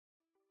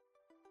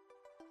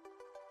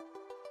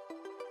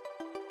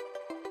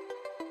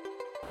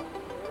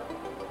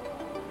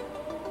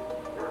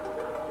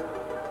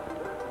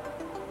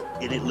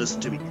It didn't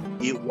listen to me.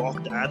 It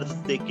walked out of the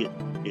thicket.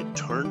 It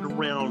turned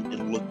around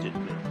and looked at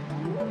me.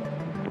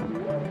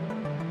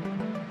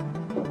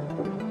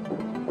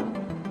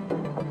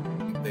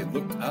 They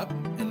looked up,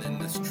 and in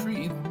this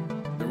tree,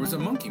 there was a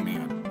monkey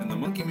man. And the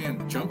monkey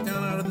man jumped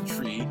down out of the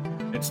tree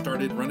and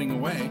started running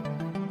away.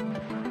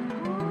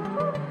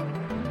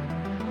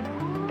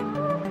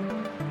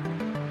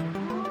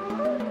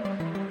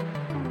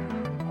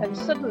 And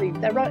suddenly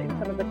they're right in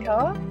front of the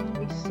car.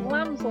 He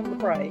slams on the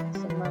brakes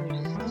and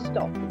manages to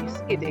stop, and he's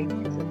skidding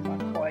because it's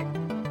like quite,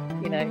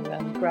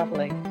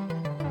 gravelly.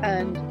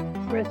 And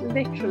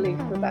literally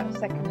for about a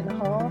second and a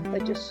half, they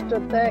just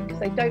stood there because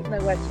they don't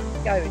know where to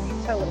go, and you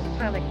tell them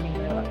panicking.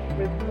 They're like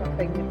really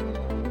nothing.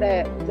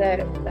 Their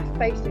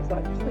face is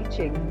like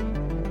twitching.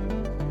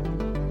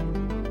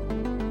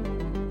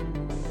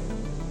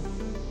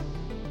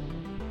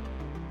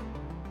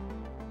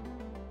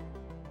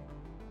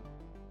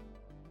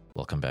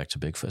 Welcome back to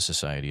Bigfoot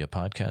Society, a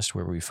podcast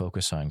where we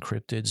focus on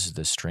cryptids,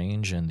 the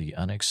strange, and the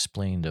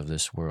unexplained of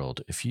this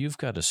world. If you've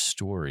got a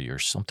story or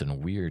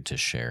something weird to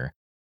share,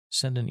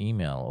 send an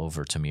email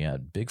over to me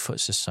at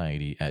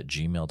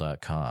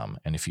bigfootsociety@gmail.com.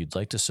 And if you'd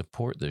like to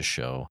support this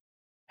show,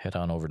 head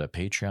on over to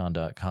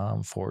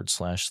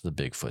patreon.com/the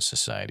Bigfoot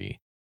Society.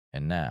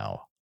 And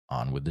now,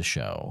 on with the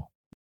show.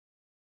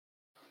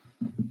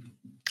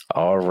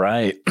 All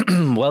right.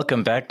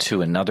 Welcome back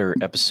to another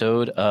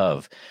episode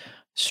of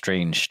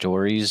Strange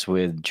Stories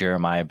with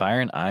Jeremiah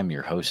Byron. I'm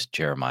your host,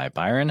 Jeremiah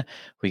Byron.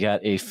 We got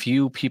a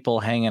few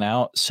people hanging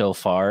out so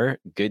far.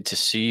 Good to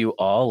see you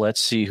all. Let's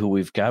see who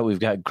we've got.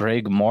 We've got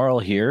Greg Morrill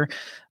here.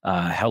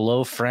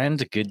 Hello,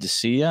 friend. Good to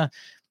see you.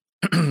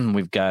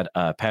 We've got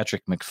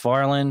Patrick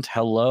McFarland.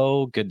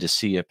 Hello. Good to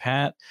see you,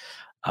 Pat.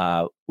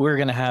 We're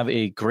going to have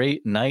a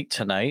great night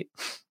tonight.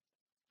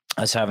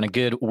 Us having a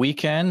good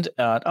weekend.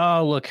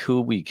 Look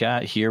who we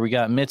got here. We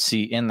got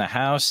Mitzi in the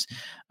house.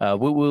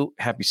 Woo woo.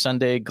 Happy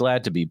Sunday.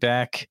 Glad to be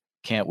back.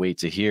 Can't wait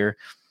to hear.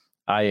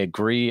 I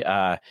agree.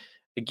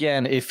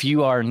 Again, if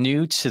you are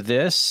new to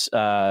this,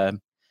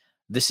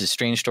 this is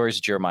Strange Stories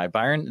with Jeremiah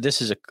Byron.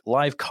 This is a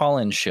live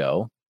call-in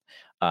show.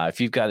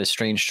 If you've got a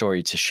strange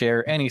story to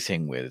share,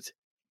 anything with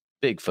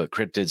Bigfoot,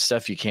 cryptid,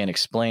 stuff you can't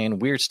explain,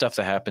 weird stuff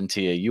that happened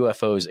to you,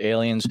 UFOs,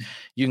 aliens,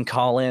 you can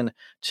call in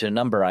to the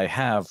number I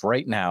have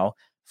right now,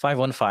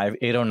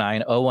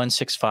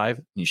 515-809-0165.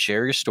 You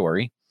share your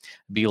story,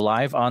 be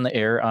live on the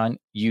air on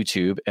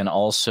YouTube, and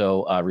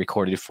also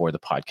recorded for the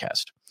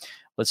podcast.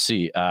 Let's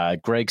see.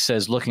 Greg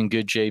says, looking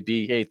good,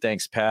 JB. Hey,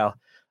 thanks, pal.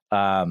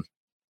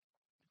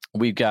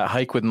 We've got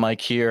Hike with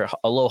Mike here.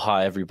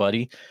 Aloha,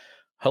 everybody.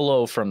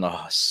 Hello from the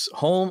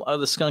home of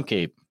the Skunk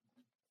Ape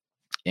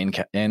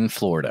in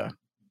Florida.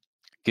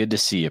 Good to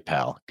see you,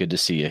 pal. Good to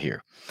see you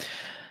here.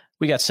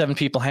 We got 7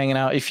 people hanging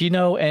out. If you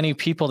know any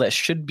people that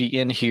should be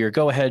in here,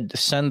 go ahead,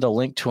 send the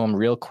link to them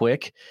real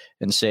quick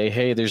and say,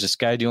 hey, there's this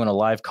guy doing a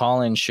live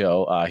call-in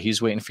show. He's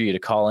waiting for you to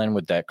call in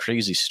with that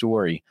crazy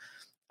story.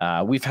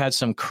 We've had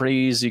some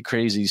crazy,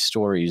 crazy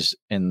stories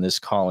in this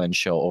call-in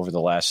show over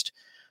the last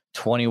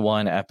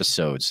 21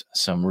 episodes.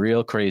 Some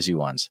real crazy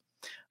ones.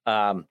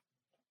 Had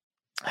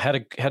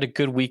a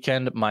good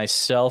weekend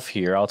myself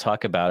here. I'll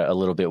talk about it a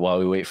little bit while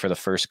we wait for the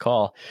first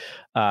call.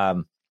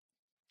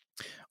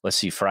 Let's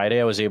see.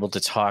 Friday, I was able to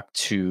talk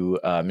to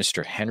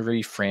Mr.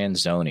 Henry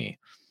Franzoni,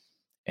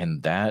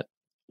 and that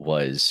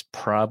was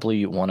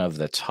probably one of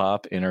the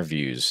top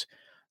interviews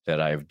that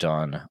I've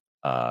done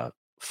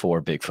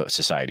for Bigfoot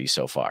Society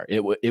so far.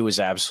 It was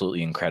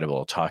absolutely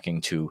incredible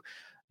talking to,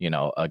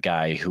 a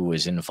guy who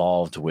was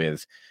involved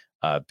with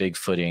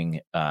Bigfooting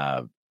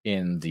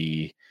in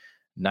the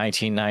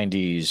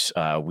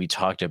 1990s. We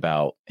talked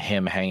about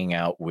him hanging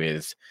out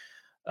with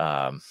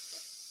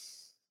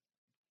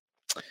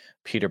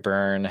Peter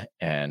Byrne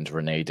and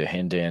Renee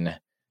DeHinden,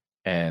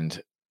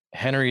 and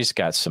Henry's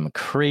got some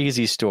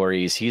crazy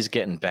stories. He's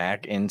getting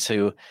back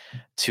into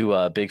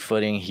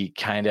Bigfooting. He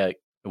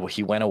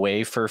went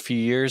away for a few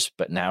years,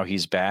 but now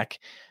he's back,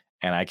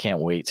 and I can't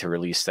wait to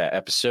release that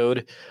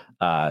episode.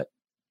 It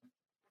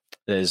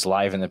is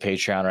live in the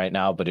Patreon right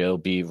now, but it'll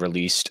be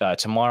released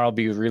tomorrow. I'll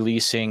be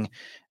releasing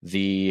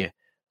the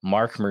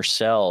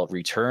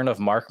Return of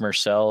Mark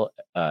Marcel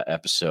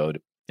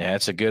episode. Yeah,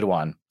 it's a good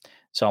one.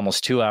 It's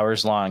almost 2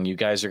 hours long. You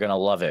guys are going to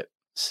love it.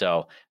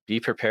 So be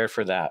prepared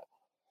for that.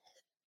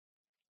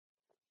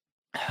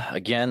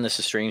 Again, this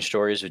is Strange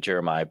Stories with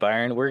Jeremiah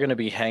Byron. We're going to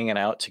be hanging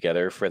out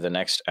together for the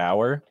next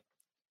hour.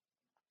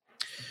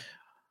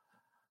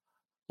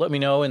 Let me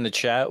know in the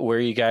chat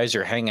where you guys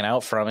are hanging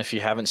out from. If you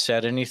haven't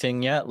said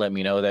anything yet, let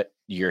me know that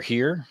you're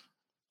here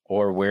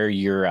or where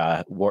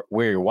you're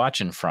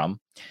watching from,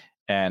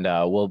 and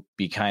we'll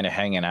be kind of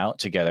hanging out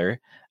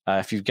together.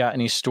 If you've got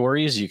any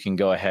stories, you can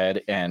go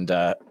ahead and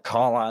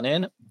call on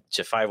in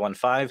to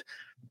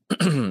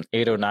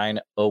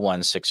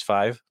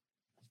 515-809-0165.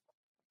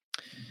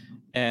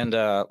 And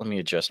let me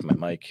adjust my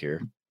mic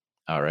here.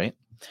 All right.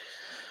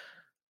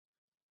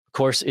 Of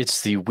course,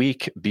 it's the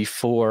week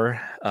before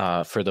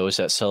for those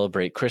that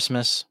celebrate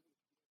Christmas.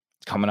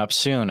 Coming up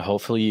soon.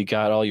 Hopefully you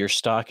got all your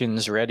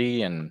stockings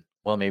ready and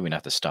Well, maybe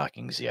not the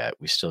stockings yet.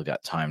 We still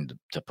got time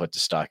to put the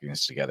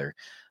stockings together.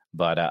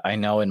 But I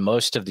know in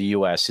most of the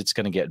U.S., it's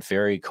going to get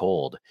very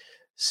cold.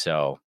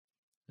 So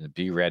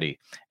be ready.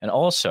 And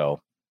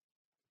also,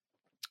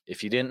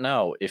 if you didn't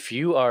know, if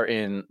you are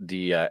in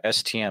the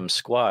STM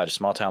squad,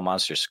 Small Town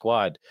Monster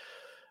Squad,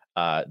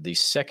 the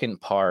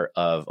second part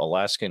of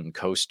Alaskan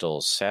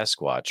Coastal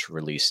Sasquatch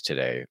released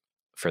today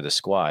for the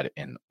squad.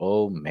 And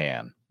oh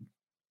man,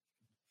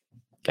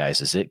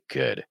 guys, is it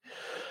good?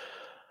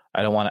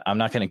 I'm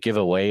not going to give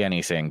away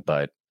anything,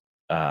 but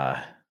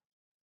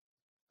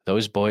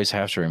those boys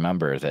have to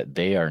remember that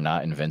they are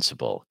not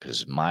invincible,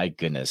 because my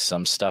goodness,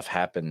 some stuff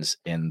happens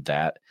in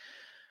that.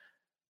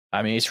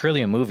 I mean, it's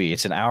really a movie.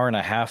 It's an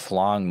 1.5 hour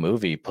long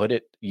movie.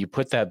 You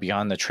put that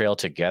Beyond the Trail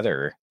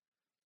together,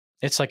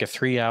 it's like a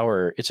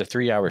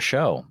 3-hour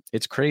show.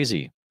 It's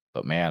crazy.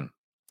 But man,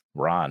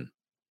 Ron,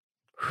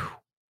 whew,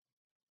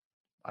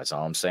 that's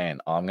all I'm saying.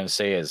 All I'm going to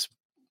say is,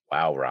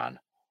 wow, Ron.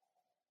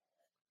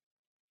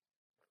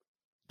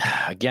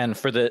 Again,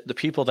 for the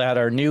people that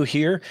are new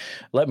here,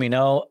 let me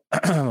know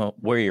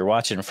where you're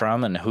watching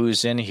from and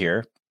who's in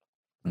here,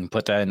 and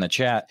put that in the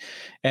chat.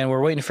 And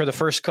we're waiting for the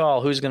first call.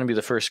 Who's going to be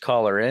the first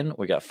caller in?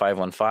 We got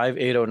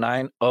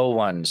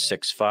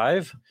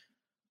 515-809-0165.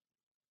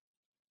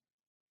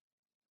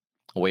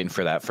 Waiting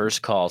for that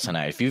first call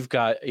tonight. If you've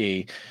got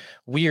a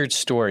weird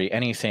story,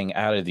 anything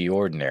out of the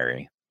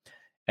ordinary,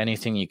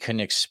 anything you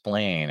couldn't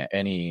explain,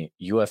 any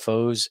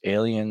UFOs,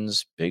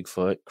 aliens,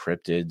 Bigfoot,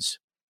 cryptids,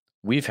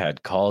 we've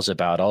had calls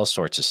about all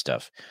sorts of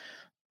stuff.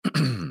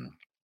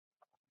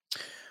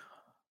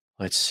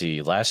 Let's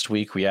see. Last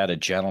week we had a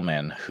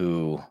gentleman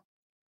who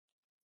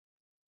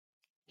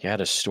he had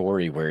a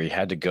story where he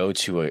had to go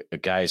to a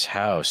guy's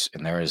house,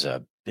 and there was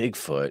a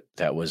Bigfoot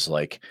that was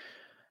like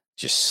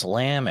just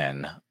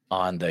slamming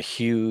on the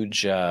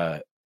huge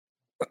dumpster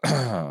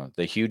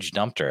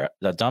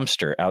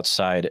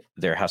outside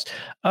their house.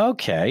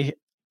 Okay,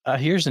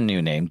 here's a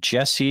new name,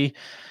 Jesse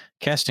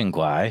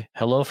Castinguay.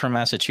 Hello from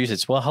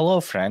Massachusetts. Well, hello,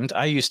 friend.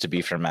 I used to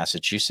be from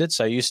Massachusetts.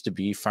 I used to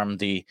be from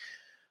the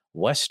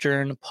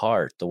western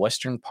part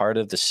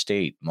of the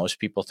state. Most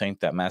people think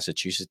that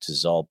Massachusetts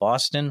is all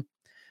Boston.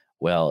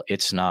 Well,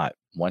 it's not.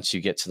 Once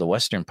you get to the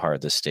western part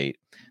of the state,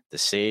 the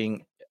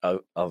saying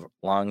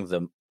along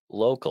the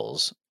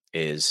locals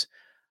is,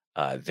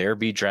 there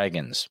be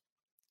dragons.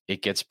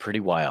 It gets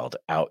pretty wild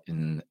out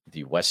in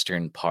the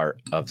western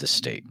part of the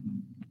state.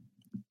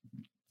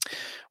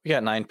 We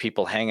got 9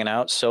 people hanging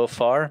out so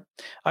far.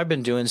 I've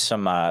been doing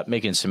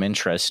making some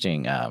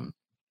interesting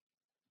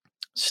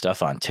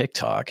stuff on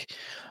TikTok.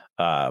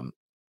 And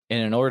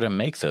in order to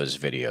make those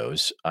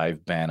videos,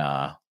 I've been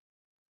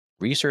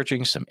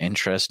researching some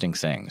interesting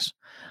things.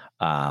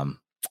 Going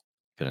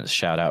to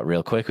shout out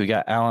real quick. We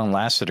got Alan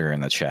Lassiter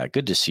in the chat.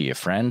 Good to see you,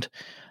 friend.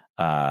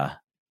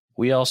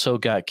 We also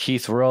got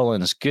Keith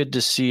Rollins. Good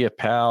to see you,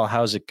 pal.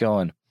 How's it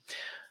going?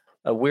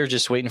 We're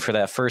just waiting for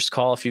that first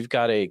call. If you've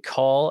got a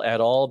call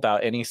at all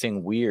about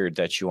anything weird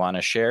that you want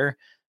to share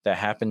that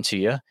happened to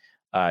you,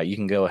 you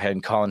can go ahead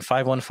and call in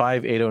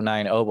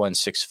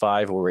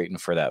 515-809-0165. We're waiting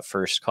for that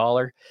first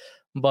caller.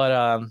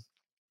 But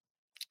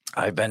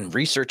I've been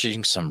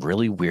researching some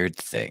really weird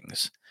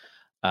things.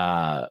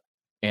 And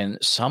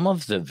some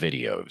of the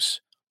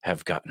videos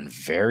have gotten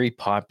very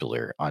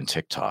popular on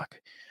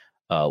TikTok.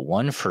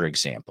 One, for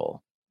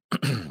example,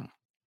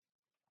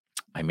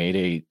 I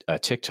made a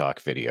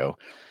TikTok video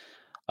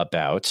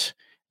about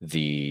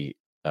the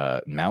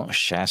Mount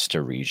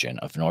Shasta region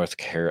of North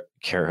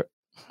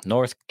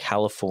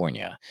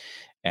California.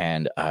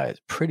 And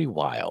pretty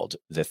wild,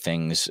 the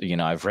things,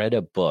 I've read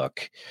a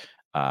book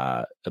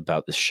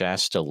about the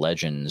Shasta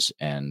legends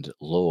and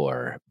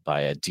lore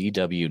by a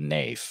D.W.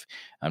 Naif.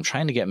 I'm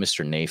trying to get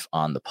Mr. Naif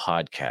on the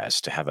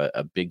podcast to have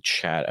a big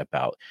chat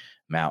about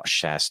Mount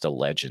Shasta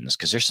legends,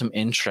 because there's some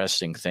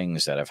interesting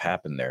things that have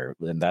happened there,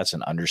 and that's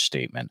an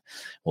understatement.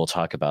 We'll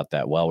talk about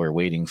that while we're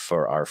waiting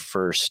for our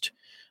first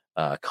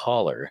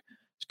caller.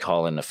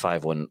 Call in to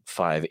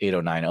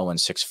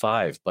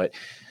 515-809-0165. But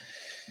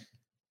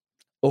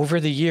over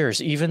the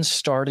years, even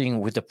starting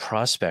with the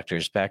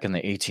prospectors back in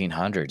the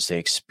 1800s, they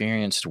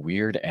experienced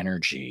weird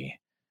energy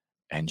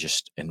and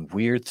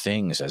weird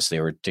things as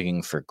they were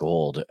digging for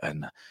gold.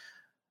 And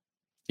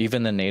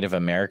even the Native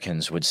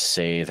Americans would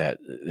say that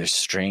there's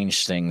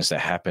strange things that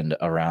happened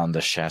around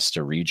the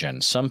Shasta region.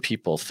 Some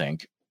people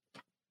think,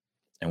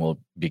 and we'll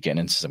be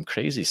getting into some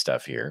crazy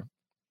stuff here,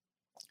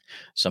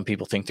 some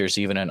people think there's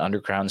even an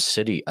underground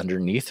city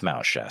underneath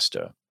Mount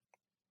Shasta.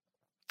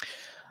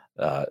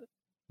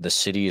 The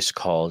city is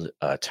called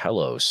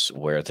Telos,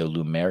 where the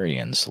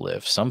Lemurians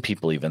live. Some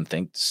people even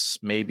think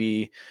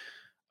maybe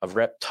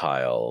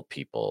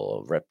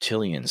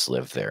reptilians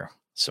live there.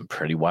 Some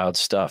pretty wild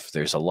stuff.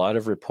 There's a lot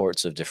of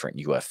reports of different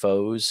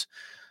UFOs,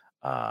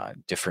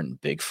 different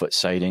Bigfoot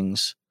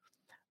sightings.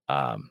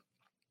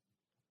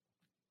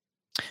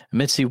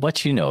 Mitzi, what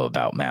do you know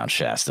about Mount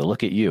Shasta?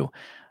 Look at you.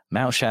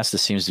 Mount Shasta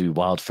seems to be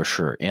wild for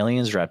sure.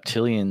 Aliens,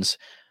 reptilians,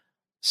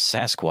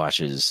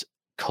 Sasquatches,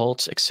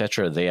 cults,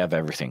 etc. They have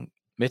everything.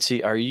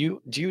 Mitzi,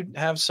 do you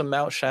have some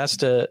Mount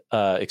Shasta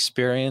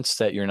experience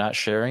that you're not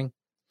sharing?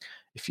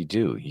 If you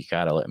do, you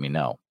got to let me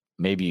know.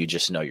 Maybe you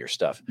just know your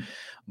stuff.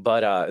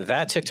 But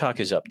that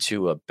TikTok is up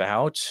to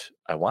about,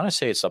 I want to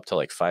say it's up to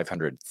like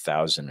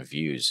 500,000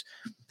 views.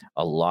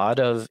 A lot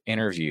of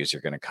interviews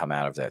are going to come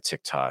out of that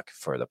TikTok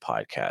for the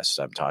podcast.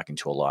 I'm talking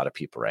to a lot of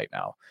people right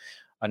now.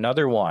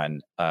 Another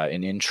one,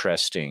 I'm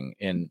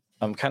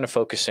kind of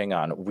focusing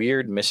on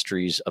weird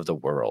mysteries of the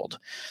world.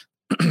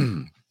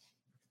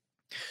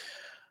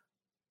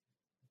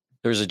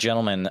 There's a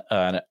gentleman,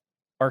 an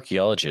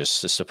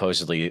archaeologist,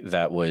 supposedly,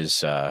 that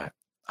was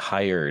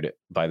hired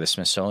by the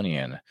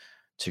Smithsonian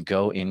to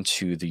go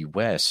into the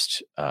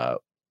West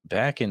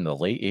back in the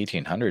late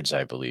 1800s,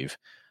 I believe.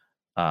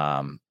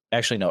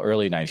 Actually, no,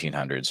 early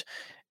 1900s.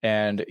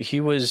 And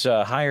he was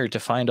hired to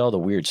find all the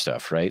weird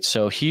stuff, right?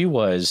 So he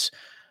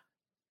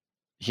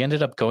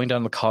ended up going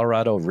down the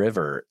Colorado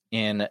River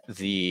in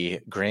the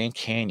Grand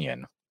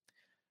Canyon.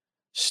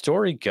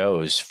 Story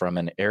goes from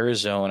an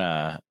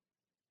Arizona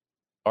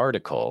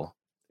article,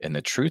 and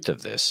the truth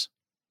of this,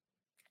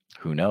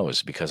 who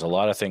knows, because a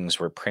lot of things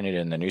were printed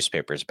in the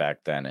newspapers back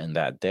then in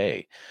that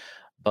day.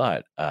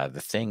 But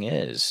the thing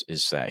is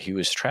that he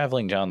was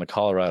traveling down the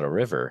Colorado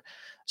River,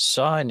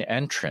 saw an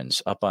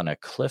entrance up on a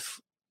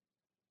cliff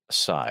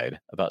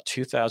side about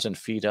 2,000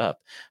 feet up.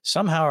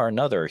 Somehow or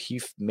another, he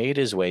made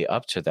his way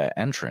up to that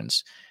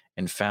entrance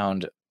and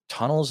found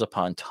tunnels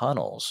upon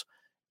tunnels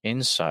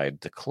inside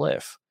the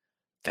cliff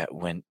that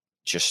went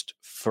just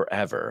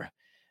forever,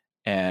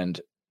 and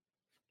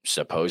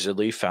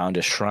supposedly found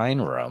a shrine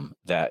room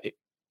that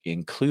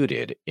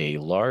included a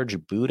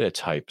large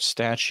Buddha-type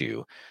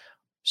statue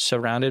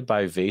surrounded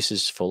by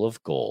vases full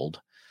of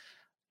gold,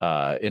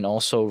 and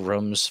also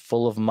rooms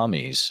full of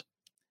mummies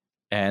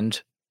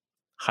and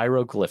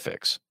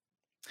hieroglyphics.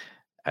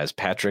 As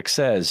Patrick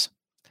says,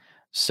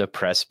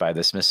 suppressed by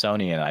the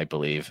Smithsonian, I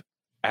believe.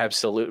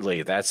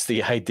 Absolutely, that's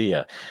the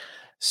idea.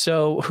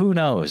 So who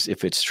knows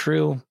if it's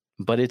true,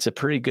 but it's a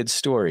pretty good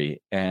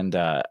story. And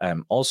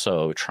I'm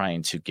also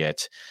trying to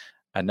get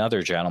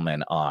another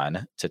gentleman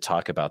on to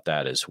talk about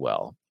that as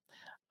well.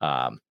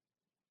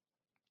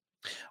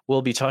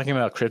 We'll be talking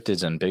about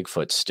cryptids and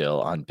Bigfoot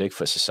still on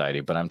Bigfoot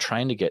Society, but I'm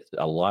trying to get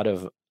a lot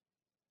of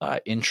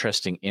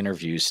interesting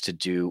interviews to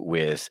do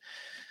with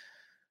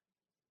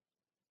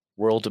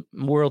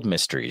world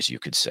mysteries, you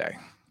could say.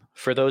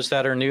 For those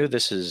that are new,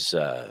 this is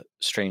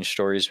Strange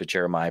Stories with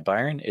Jeremiah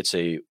Byron. It's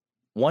a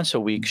once a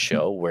week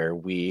show where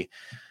we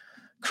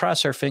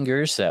cross our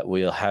fingers that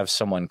we'll have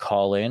someone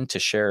call in to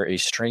share a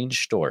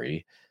strange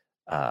story.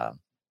 Can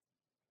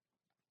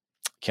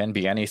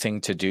be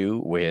anything to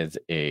do with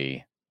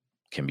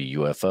can be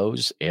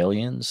UFOs,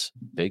 aliens,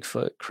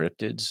 Bigfoot,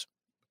 cryptids,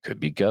 could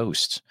be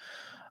ghosts.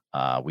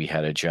 We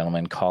had a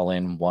gentleman call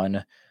in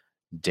one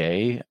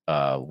day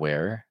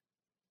where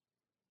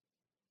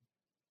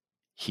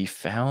he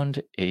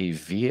found a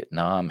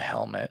Vietnam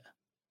helmet,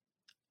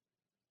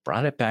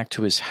 brought it back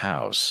to his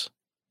house,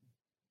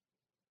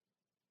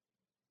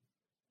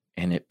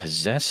 and it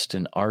possessed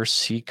an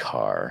RC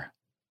car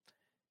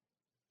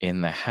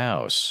in the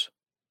house.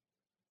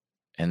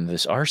 And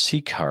this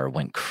RC car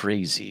went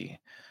crazy.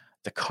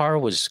 The car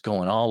was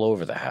going all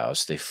over the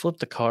house. They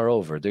flipped the car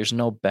over. There's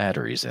no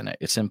batteries in it.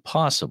 It's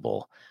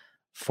impossible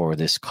for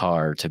this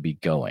car to be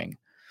going.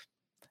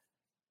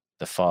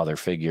 The father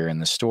figure in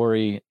the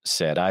story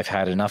said, "I've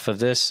had enough of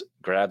this,"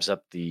 grabs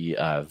up the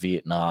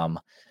Vietnam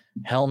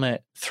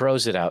helmet,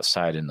 throws it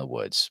outside in the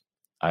woods.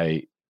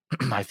 I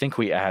think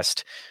we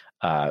asked,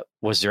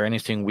 was there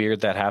anything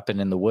weird that happened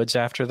in the woods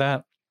after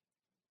that?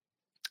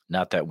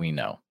 Not that we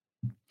know,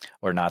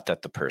 or not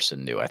that the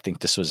person knew. I think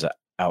this was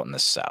out in the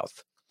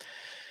South.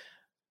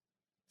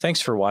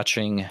 Thanks for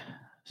watching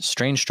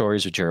Strange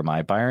Stories with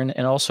Jeremiah Byron,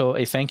 and also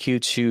a thank you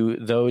to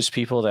those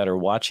people that are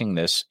watching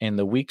this in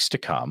the weeks to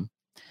come.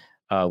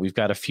 We've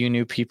got a few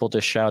new people to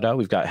shout out.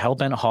 We've got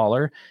Hellbent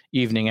Holler.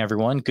 Evening,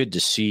 everyone. Good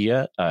to see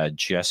you,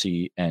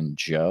 Jesse and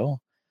Joe.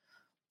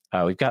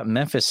 We've got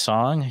Memphis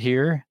Song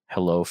here.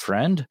 Hello,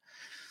 friend.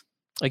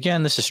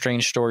 Again, this is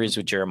Strange Stories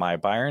with Jeremiah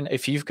Byron.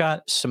 If you've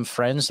got some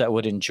friends that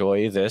would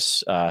enjoy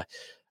this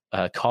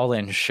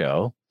call-in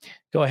show,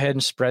 go ahead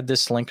and spread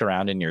this link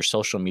around in your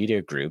social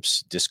media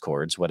groups,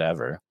 Discords,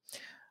 whatever.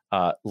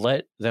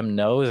 Let them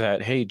know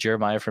that, hey,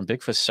 Jeremiah from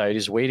Bigfoot Society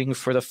is waiting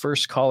for the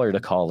first caller to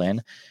call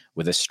in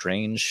with a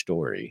strange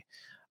story.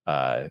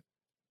 You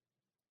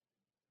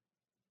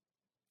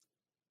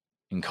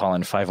can call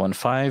in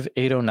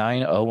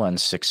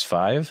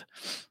 515-809-0165.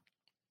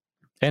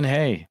 And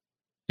hey,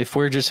 if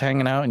we're just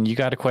hanging out and you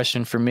got a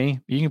question for me,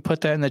 you can put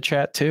that in the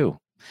chat too.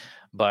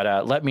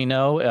 But let me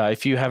know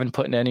if you haven't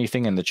put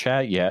anything in the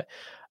chat yet.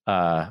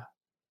 Oh,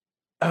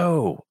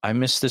 I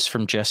missed this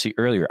from Jesse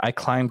earlier. I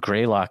climbed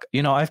Greylock.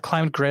 I've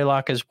climbed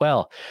Greylock as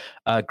well.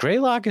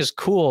 Greylock is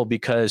cool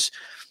because,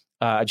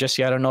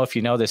 Jesse, I don't know if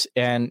you know this,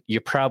 and you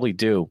probably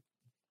do.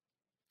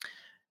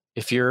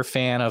 If you're a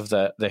fan of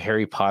the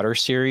Harry Potter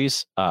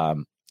series,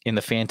 in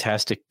the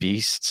Fantastic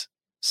Beasts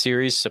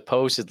series,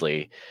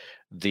 supposedly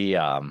the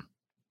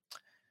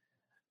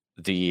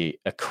the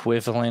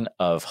equivalent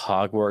of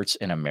Hogwarts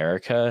in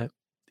America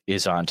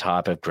is on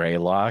top of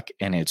Greylock,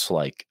 and it's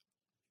like,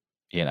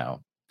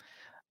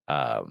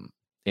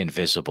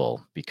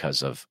 invisible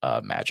because of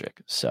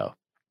magic. So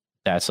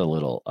that's a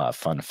little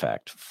fun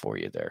fact for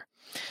you there.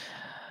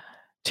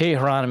 Tate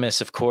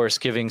Hieronymus, of course,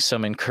 giving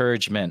some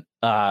encouragement.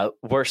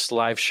 Worst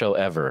live show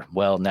ever.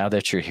 Well, now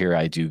that you're here,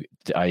 I do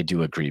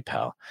agree,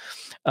 pal.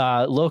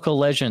 Local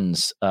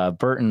legends,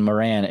 Burton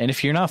Moran. And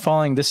if you're not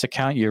following this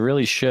account, you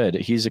really should.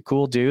 He's a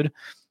cool dude.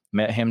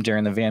 Met him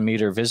during the Van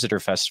Meter Visitor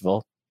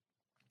Festival.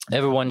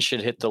 Everyone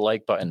should hit the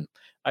like button.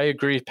 I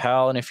agree,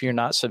 pal. And if you're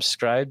not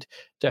subscribed,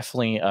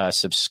 definitely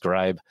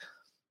subscribe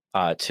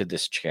to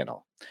this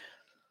channel.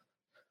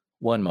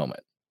 One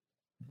moment.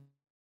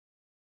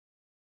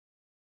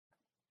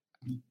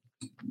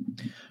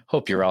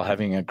 Hope you're all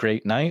having a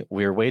great night.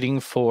 We're waiting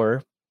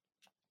for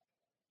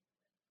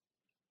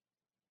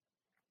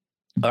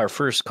our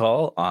first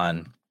call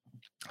on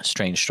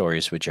Strange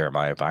Stories with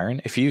Jeremiah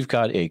Byron. If you've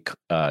got a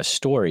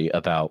story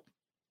about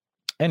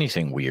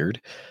anything weird,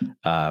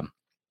 it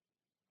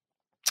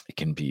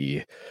can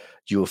be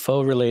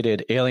UFO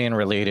related, alien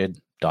related,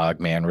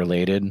 Dogman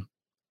related,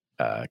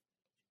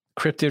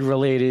 cryptid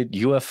related,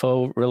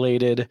 UFO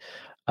related,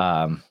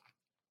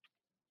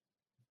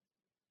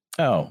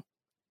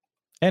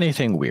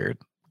 anything weird,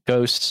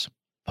 ghosts,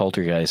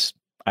 poltergeists,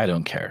 I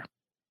don't care.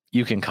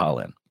 You can call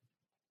in.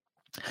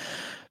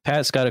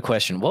 Pat's got a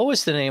question. What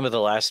was the name of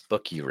the last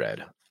book you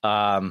read?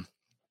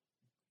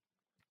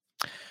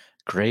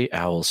 Gray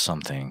Owl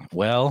something.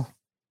 Well,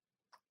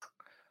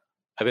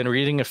 I've been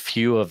reading a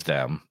few of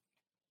them,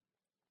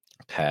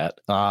 Pat.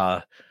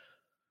 The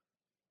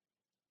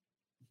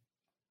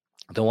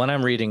one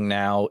I'm reading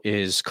now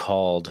is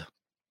called,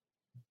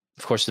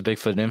 of course, The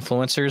Bigfoot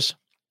Influencers.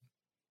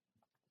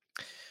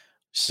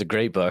 This is a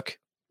great book.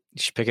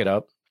 You should pick it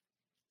up.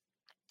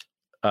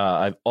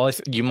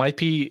 You might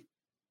be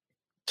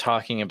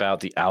talking about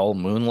The Owl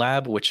Moon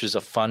Lab, which is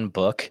a fun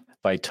book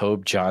by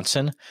Tobe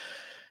Johnson.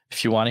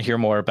 If you want to hear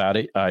more about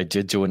it, I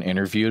did do an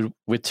interview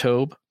with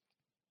Tobe.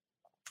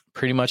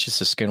 Pretty much it's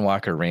the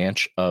Skinwalker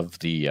Ranch of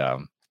the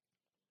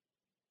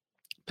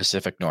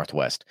Pacific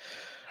Northwest.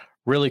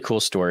 Really cool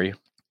story.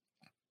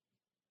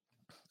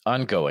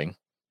 Ongoing.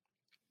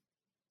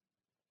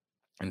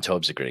 And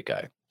Tobe's a great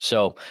guy.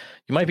 So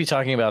you might be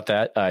talking about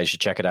that. You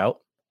should check it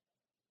out.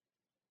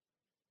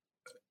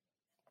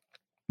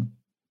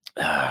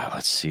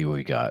 Let's see what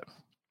we got.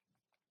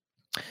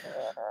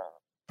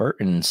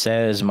 Burton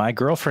says, my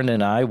girlfriend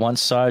and I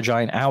once saw a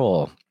giant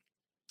owl.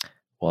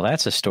 Well,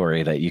 that's a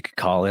story that you could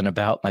call in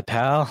about, my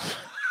pal.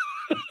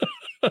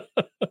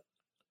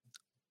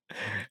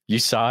 You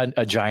saw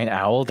a giant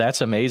owl?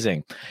 That's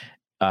amazing.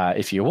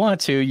 If you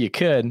want to, you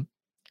could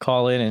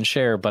call in and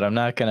share, but I'm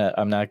not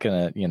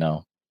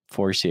gonna,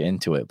 force you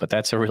into it. But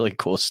that's a really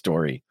cool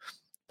story,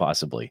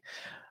 possibly.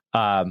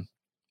 I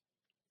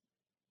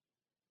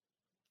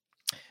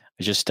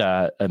just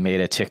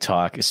made a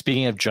TikTok.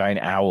 Speaking of giant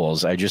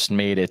owls, I just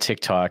made a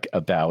TikTok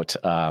about.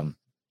 I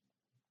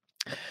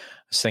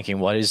was thinking,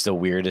 what is the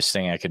weirdest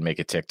thing I could make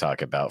a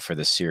TikTok about for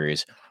this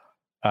series?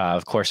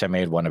 Of course, I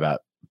made one about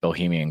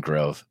Bohemian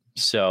Grove.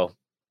 So,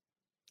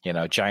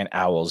 giant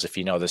owls. If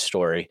you know the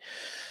story,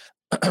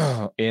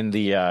 in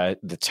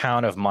the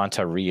town of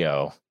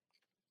Monterey,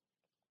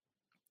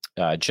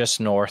 just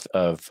north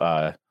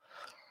of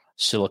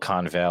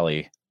Silicon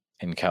Valley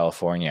in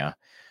California,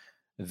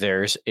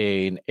 there's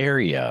an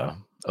area,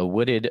 a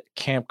wooded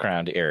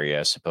campground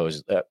area. This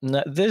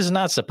is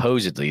not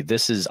supposedly.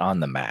 This is on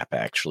the map.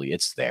 Actually,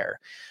 it's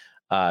there.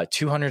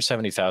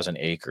 270,000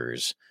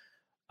 acres.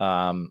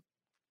 A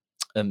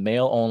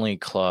male-only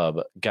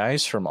club.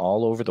 Guys from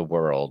all over the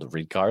world,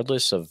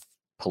 regardless of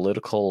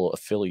political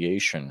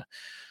affiliation,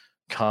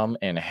 come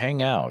and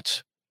hang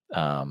out,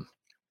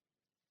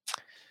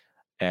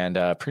 and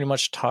pretty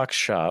much talk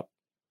shop.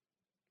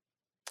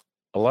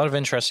 A lot of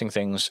interesting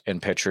things and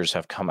pictures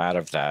have come out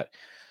of that,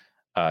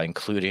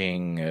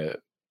 including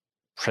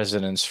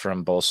presidents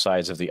from both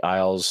sides of the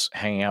aisles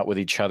hanging out with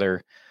each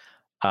other.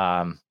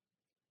 There's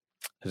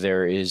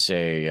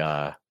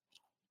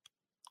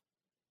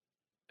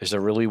a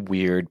really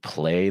weird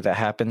play that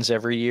happens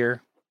every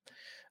year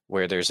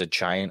where there's a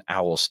giant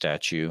owl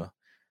statue.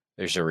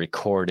 There's a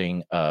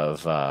recording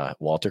of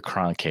Walter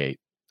Cronkite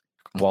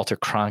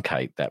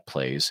that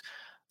plays.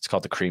 It's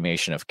called The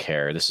Cremation of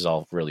Care. This is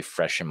all really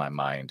fresh in my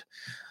mind.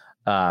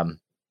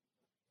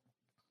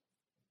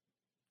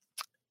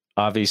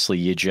 Obviously,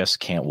 you just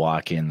can't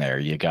walk in there.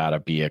 You got to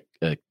be a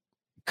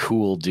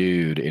cool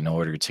dude in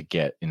order to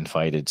get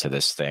invited to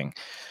this thing.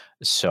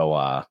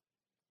 So,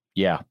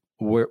 yeah,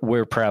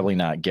 we're probably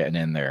not getting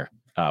in there,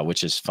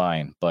 which is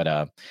fine.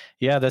 But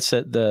yeah, that's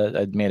it.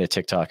 I made a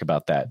TikTok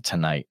about that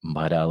tonight.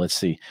 But let's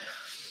see.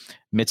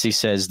 Mitzi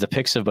says the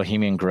pics of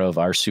Bohemian Grove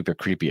are super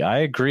creepy. I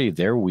agree.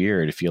 They're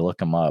weird if you look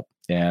them up.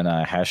 And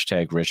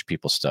hashtag rich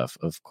people stuff.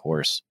 Of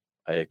course,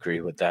 I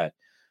agree with that.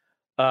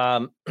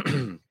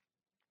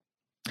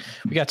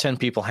 We got 10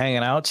 people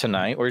hanging out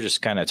tonight. We're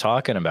just kind of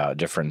talking about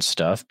different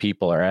stuff.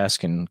 People are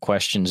asking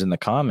questions in the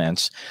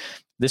comments.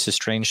 This is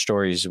Strange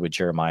Stories with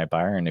Jeremiah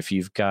Byron. If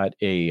you've got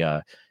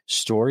a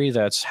story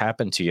that's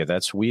happened to you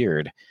that's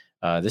weird,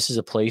 this is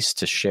a place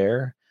to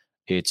share.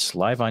 It's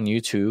live on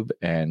YouTube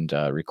and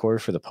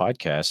recorded for the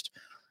podcast.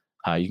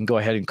 You can go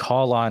ahead and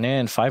call on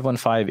in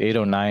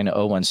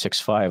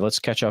 515-809-0165. Let's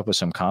catch up with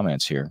some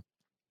comments here.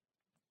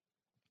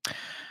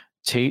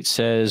 Tate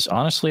says,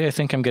 honestly, I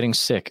think I'm getting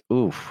sick.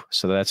 Oof.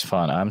 So that's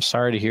fun. I'm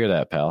sorry to hear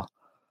that, pal.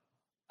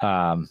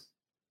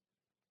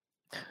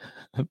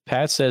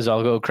 Pat says,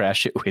 I'll go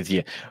crash it with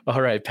you.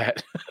 All right,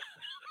 Pat.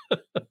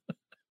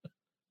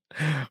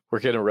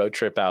 We're going to road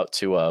trip out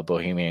to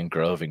Bohemian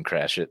Grove and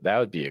crash it. That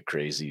would be a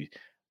crazy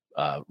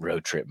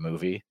road trip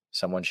movie.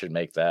 Someone should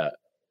make that.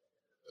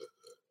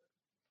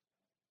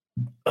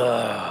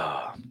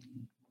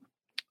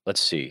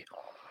 Let's see.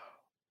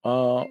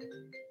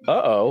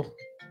 Uh-oh.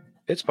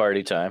 It's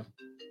party time.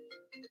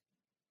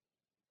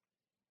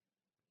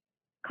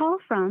 Call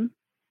from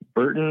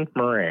Burton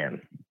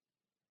Moran.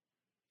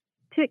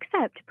 To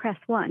accept, press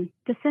 1.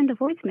 To send a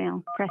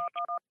voicemail, press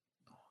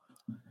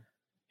 2.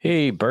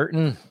 Hey,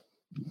 Burton.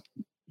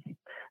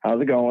 How's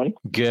it going?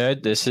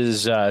 Good. This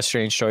is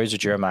Strange Stories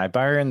with Jeremiah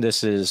Byron.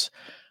 This is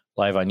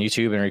live on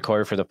YouTube and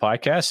recorded for the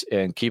podcast.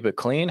 And keep it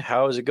clean.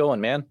 How is it going,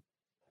 man?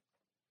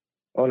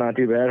 Oh, not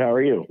too bad. How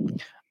are you?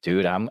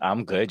 Dude,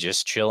 I'm good.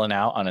 Just chilling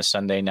out on a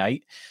Sunday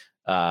night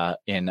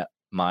in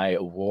my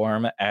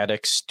warm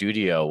attic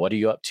studio. What are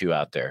you up to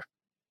out there?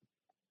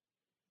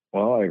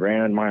 Well, I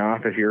ran in my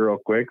office here real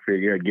quick.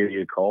 Figured I'd give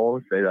you a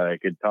call, say that I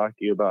could talk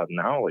to you about an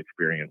owl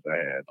experience I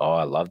had. Oh,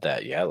 I love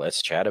that. Yeah,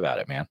 let's chat about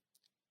it, man.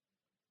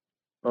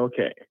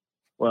 Okay.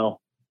 Well,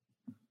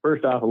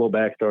 first off, a little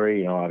backstory.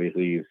 You know,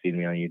 obviously you've seen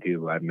me on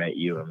YouTube. I've met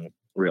you in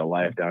real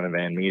life down in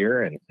Van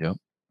Meter, and Yep.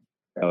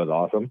 That was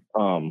awesome.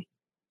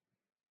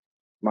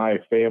 My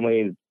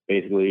family,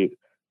 basically,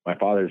 my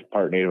father's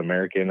part Native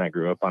American. I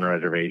grew up on a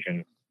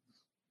reservation.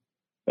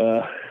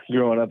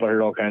 Growing up, I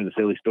heard all kinds of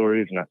silly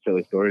stories, not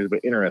silly stories, but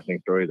interesting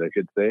stories, I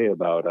should say,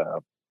 about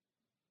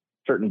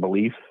certain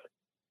beliefs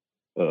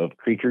of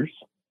creatures.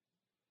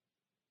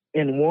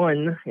 And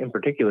one in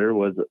particular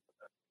was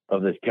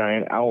of this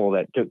giant owl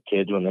that took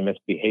kids when they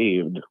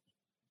misbehaved.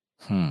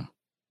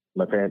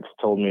 My parents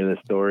told me the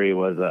story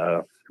was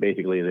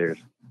basically there's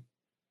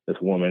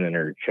this woman and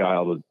her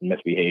child was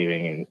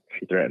misbehaving, and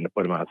she threatened to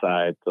put him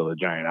outside so the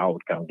giant owl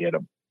would come get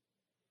him.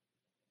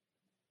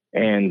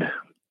 And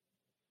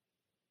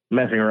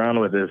messing around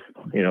with this,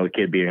 you know, the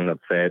kid being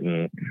upset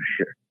and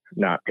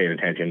not paying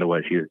attention to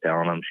what she was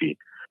telling him, she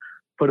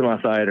put him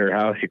outside her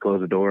house. She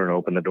closed the door and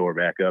opened the door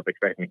back up,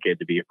 expecting the kid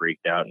to be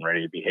freaked out and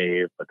ready to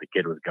behave, but the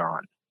kid was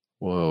gone.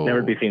 Whoa.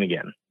 Never to be seen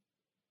again.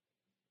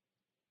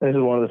 This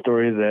is one of the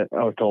stories that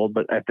I was told,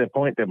 but at the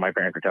point that my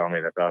parents were telling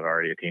me that I was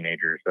already a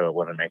teenager, so it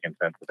wasn't making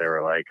sense that they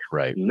were like,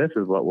 right, this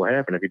is what will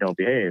happen if you don't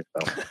behave.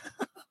 So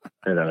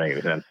it doesn't make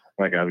any sense.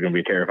 Like, I was going to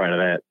be terrified of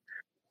that.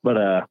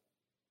 But,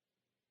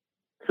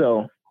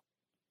 so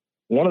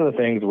one of the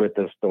things with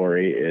this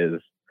story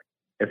is,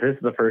 if this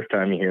is the first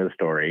time you hear the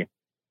story,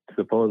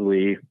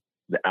 supposedly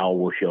the owl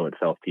will show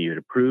itself to you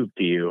to prove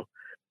to you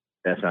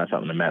that's not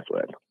something to mess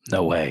with.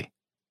 No way.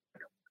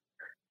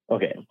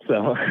 Okay,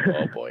 so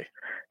oh boy,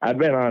 I've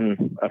been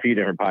on a few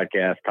different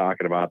podcasts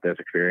talking about this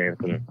experience,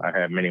 and I've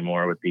had many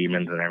more with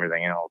demons and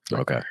everything else.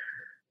 Okay,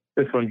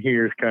 this one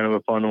here is kind of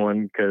a fun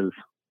one because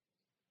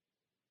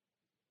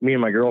me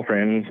and my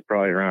girlfriend,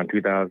 probably around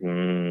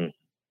 2000,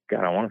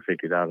 God, I want to say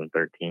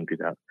 2013,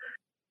 2000.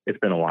 It's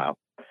been a while,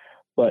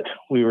 but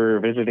we were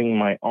visiting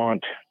my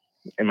aunt,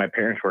 and my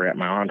parents were at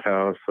my aunt's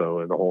house,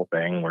 so the whole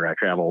thing where I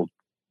traveled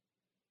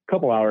a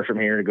couple hours from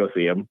here to go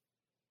see them,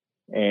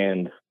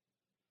 and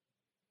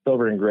it's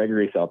over in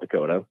Gregory, South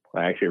Dakota.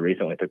 I actually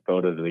recently took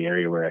photos of the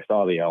area where I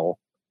saw the owl.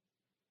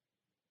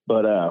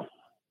 But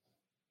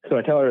so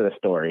I tell her the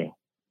story,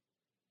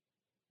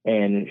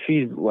 and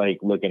she's like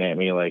looking at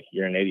me like,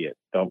 you're an idiot.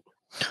 You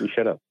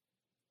shut up.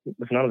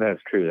 None of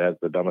that's true. That's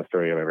the dumbest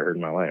story I've ever heard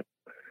in my life.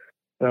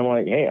 And I'm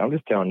like, hey, I'm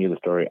just telling you the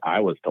story I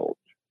was told.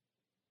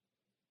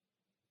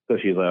 So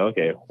she's like,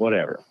 okay,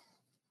 whatever.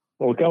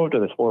 Well, we come up to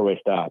this four-way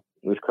stop,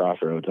 this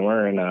crossroads, and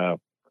we're in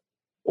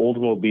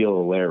Oldsmobile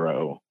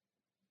Alero.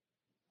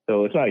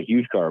 So it's not a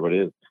huge car, but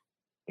it is,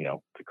 you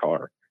know, it's a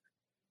car.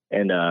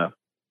 And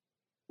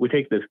we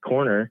take this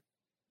corner,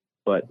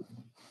 but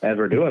as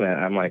we're doing that,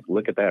 I'm like,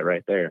 look at that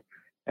right there.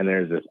 And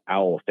there's this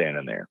owl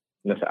standing there.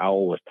 And this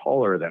owl was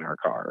taller than our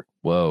car.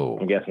 Whoa.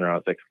 I'm guessing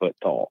around 6 foot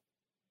tall.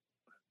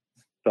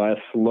 So I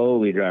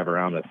slowly drive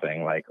around this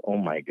thing like, oh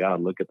my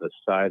God, look at the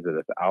size of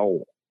this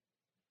owl.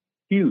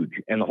 Huge.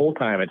 And the whole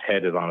time its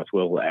head is on a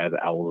swivel, as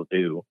owls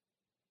do,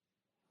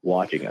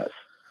 watching us.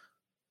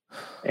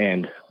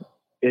 And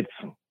it's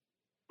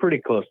pretty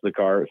close to the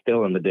car,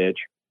 still in the ditch.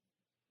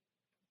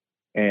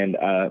 And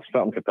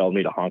something compelled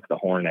me to honk the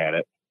horn at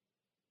it.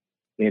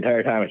 The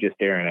entire time it's just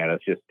staring at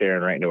us, just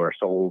staring right into our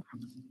souls.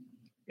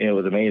 And it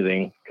was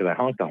amazing because I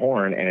honked the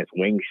horn and its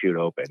wings shoot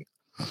open.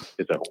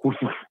 It's a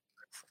whoosh.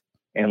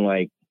 And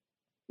like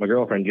my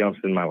girlfriend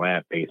jumps in my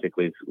lap,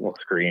 basically,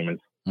 screaming.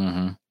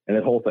 Mm-hmm. And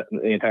this whole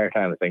the entire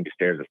time, the thing just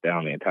stares us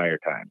down the entire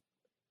time.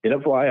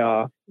 Didn't fly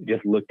off,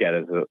 just looked at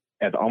it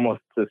as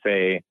almost to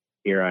say,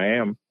 here I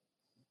am.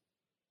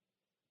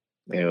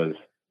 It was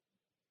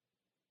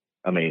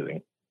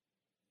amazing.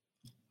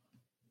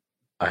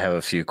 I have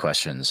a few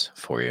questions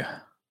for you.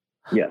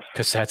 Yes.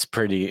 Because that's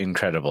pretty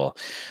incredible.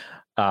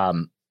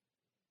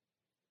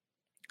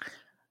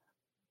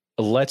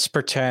 Let's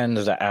pretend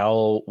the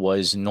owl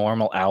was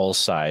normal owl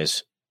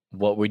size.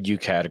 What would you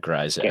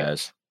categorize it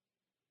as?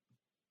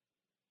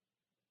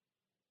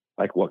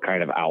 Like what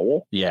kind of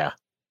owl? Yeah.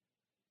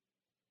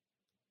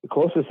 The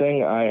closest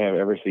thing I have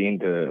ever seen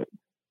to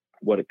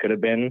what it could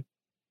have been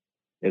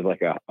is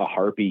like a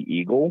harpy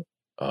eagle.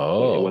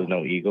 Oh. It was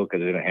no eagle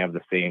because it didn't have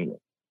the same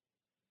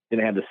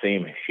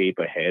shape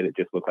of head. It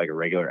just looked like a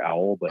regular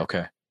owl. But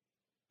okay.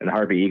 And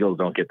harpy eagles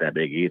don't get that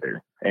big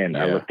either. And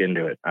Yeah. I looked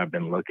into it. I've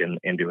been looking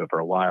into it for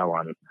a while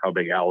on how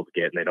big owls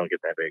get, and they don't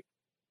get that big.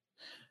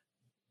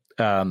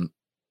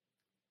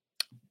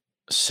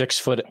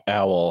 6-foot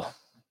owl.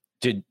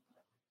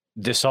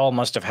 This all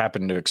must have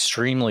happened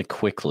extremely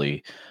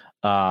quickly.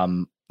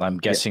 I'm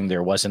guessing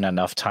there wasn't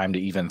enough time to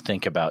even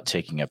think about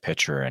taking a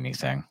picture or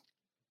anything.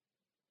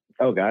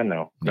 Oh God,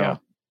 no. Yeah.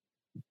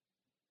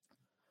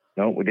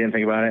 No, we didn't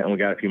think about it, and we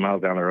got a few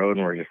miles down the road,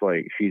 and we're just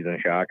like, she's in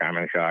shock, I'm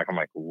in shock. I'm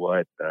like,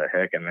 what the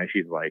heck? And then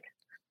she's like,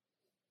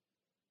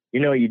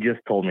 you just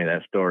told me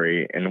that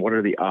story, and what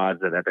are the odds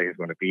that thing is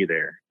going to be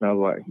there? And I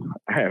was like,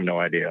 I have no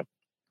idea.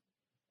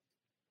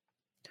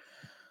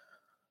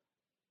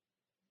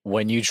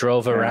 When you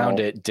drove around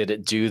it, did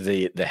it do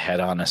the head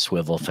on a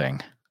swivel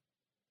thing?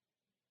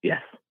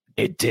 Yes.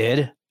 It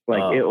did?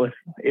 Like it was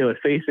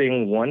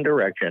facing one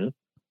direction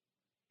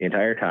the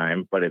entire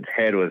time, but its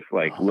head was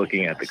like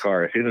looking at the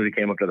car. As soon as we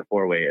came up to the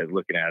four-way, it was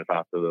looking at us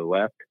off to the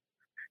left,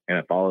 and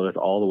it followed us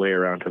all the way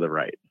around to the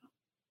right.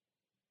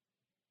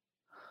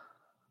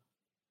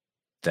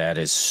 That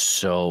is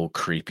so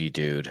creepy,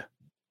 dude.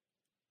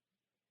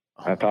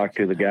 I talked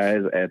to the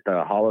guys at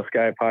the Hollow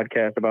Sky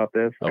podcast about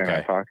this, and Okay.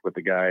 I talked with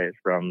the guys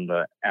from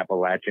the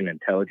Appalachian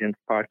Intelligence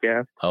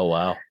podcast. Oh,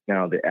 wow.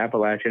 Now, the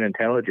Appalachian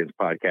Intelligence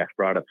podcast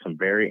brought up some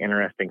very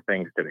interesting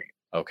things to me.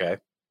 Okay.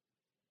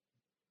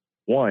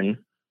 One,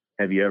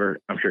 have you ever,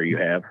 I'm sure you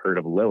have, heard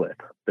of Lilith,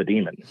 the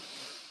demon?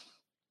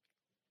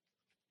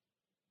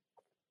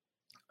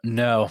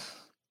 No.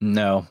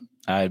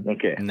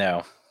 Okay.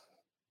 No.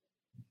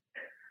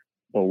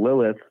 Well,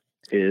 Lilith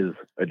is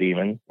a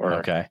demon, or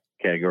Okay.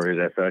 categories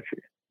as such,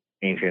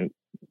 ancient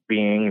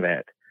being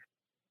that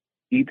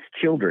eats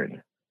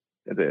children,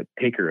 the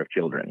taker of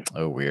children.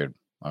 Oh, weird.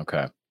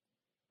 Okay.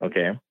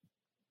 Okay.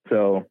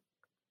 So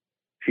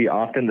she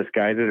often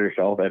disguises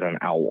herself as an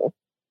owl.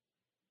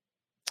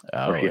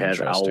 Oh, Or she has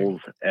interesting.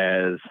 owls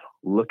as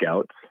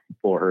lookouts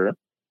for her.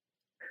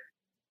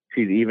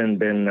 She's even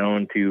been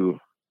known to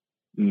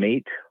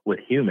mate with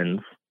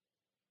humans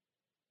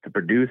to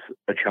produce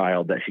a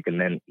child that she can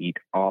then eat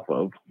off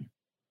of.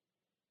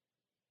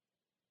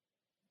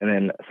 And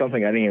then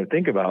something I didn't even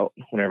think about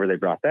whenever they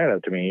brought that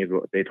up to me is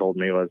what they told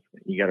me was,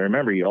 you got to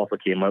remember, you also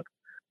came up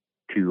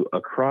to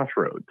a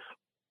crossroads.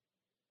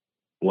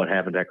 What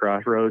happens at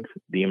crossroads?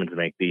 Demons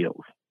make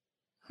deals.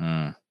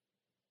 Those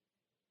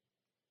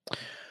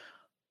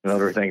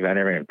were things I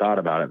never even thought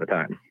about at the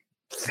time.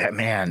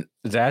 Man,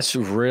 that's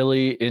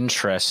really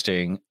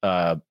interesting.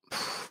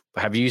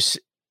 Have you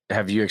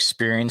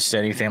experienced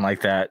anything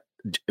like that?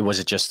 Was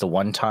it just the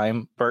one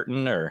time,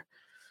 Burton, or?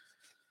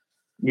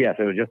 Yes,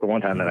 it was just the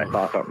one time that I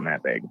saw something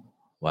that big.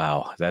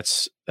 Wow,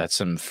 that's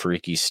some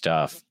freaky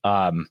stuff.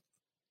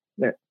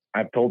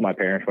 I've told my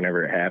parents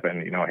whenever it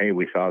happened, hey,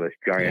 we saw this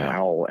giant Yeah.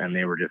 owl, and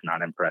they were just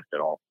not impressed at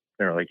all.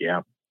 They were like,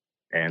 yeah.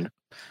 And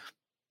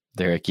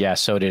They're like, yeah,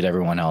 so did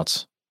everyone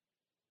else.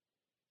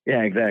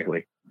 yeah,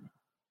 exactly.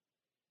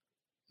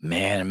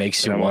 Man, it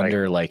makes you And I'm like-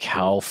 wonder like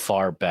how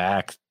far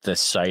back the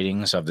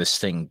sightings of this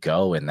thing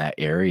go in that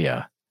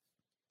area.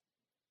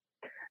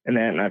 And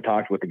then I've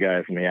talked with the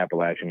guys from the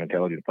Appalachian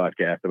Intelligence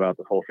podcast about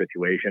this whole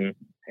situation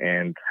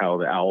and how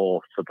the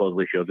owl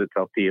supposedly shows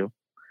itself to you.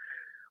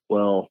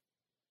 Well,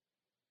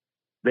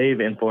 they've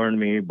informed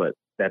me, but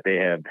that they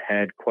have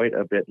had quite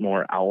a bit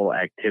more owl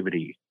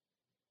activity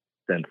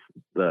since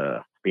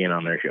being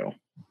on their show.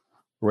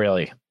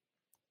 Really?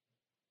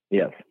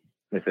 Yes,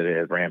 they said it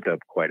has ramped up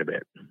quite a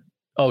bit.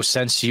 Oh,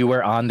 since you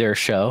were on their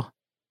show?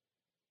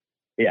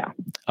 Yeah,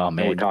 Oh and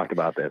we man. talked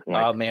about this. I'm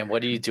Oh like, man,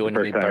 what are you doing to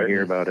first me, time I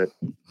hear Burton? about it.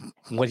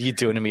 What are you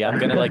doing to me? I'm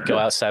gonna like go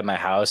outside my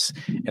house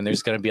and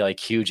there's gonna be like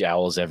huge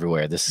owls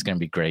everywhere. This is gonna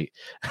be great.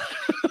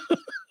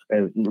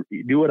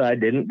 Do what I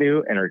didn't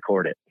do and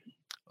record it.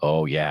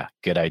 Oh yeah,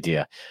 good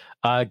idea.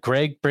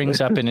 Greg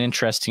brings up an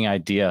interesting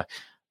idea.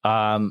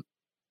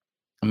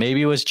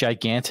 Maybe it was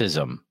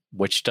gigantism,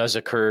 which does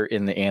occur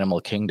in the animal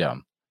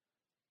kingdom.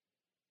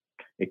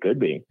 It could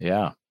be.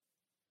 Yeah.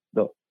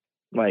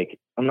 Like,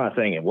 I'm not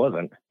saying it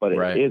wasn't, but it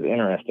Right. is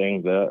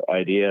interesting, the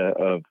idea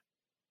of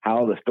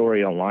how the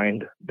story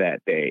aligned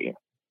that day.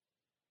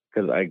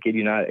 Because I kid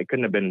you not, it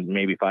couldn't have been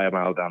maybe 5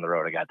 miles down the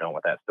road. I got done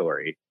with that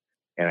story,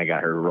 and I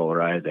got her to roll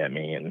her eyes at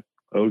me, and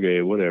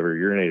okay, whatever,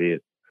 you're an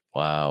idiot.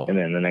 Wow. And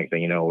then the next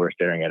thing you know, we're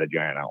staring at a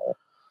giant owl.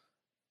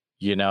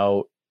 You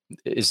know,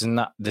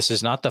 this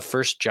is not the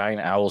first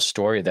giant owl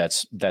story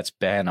that's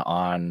been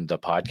on the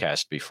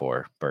podcast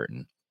before,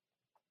 Burton.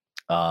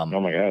 Oh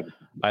my God.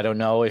 I don't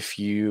know if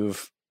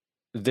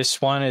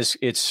this one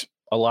it's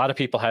a lot of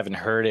people haven't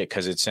heard it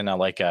because it's in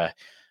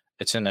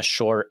a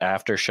short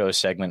after show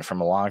segment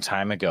from a long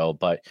time ago,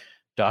 but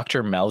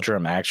Dr.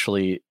 Meldrum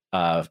actually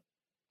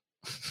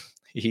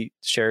he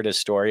shared a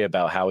story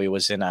about how he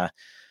was in a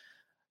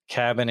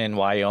cabin in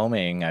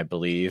Wyoming, I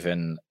believe,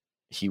 and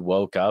he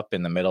woke up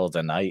in the middle of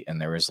the night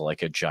and there was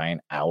like a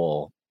giant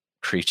owl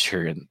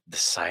creature in the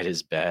side of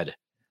his bed,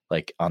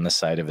 like on the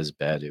side of his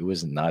bed. It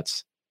was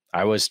nuts.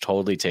 I was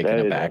totally taken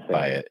aback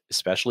by it,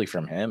 especially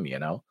from him, you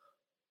know?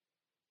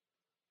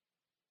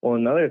 Well,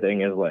 another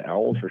thing is like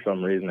owls for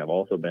some reason have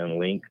also been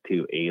linked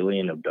to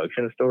alien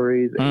abduction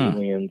stories,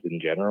 aliens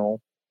in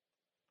general.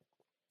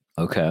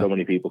 Okay. So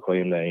many people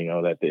claim that, you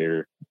know, that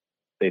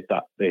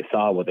they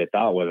saw what they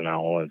thought was an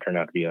owl and it turned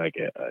out to be like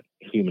a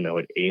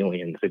humanoid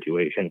alien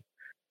situation.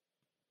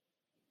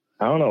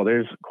 I don't know.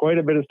 There's quite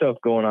a bit of stuff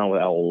going on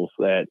with owls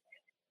that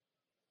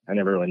I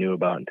never really knew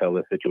about until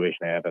this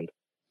situation happened.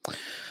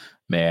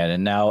 Man,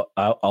 and now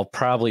I'll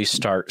probably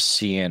start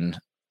seeing.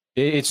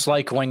 It's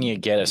like when you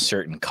get a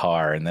certain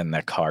car and then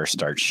the car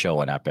starts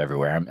showing up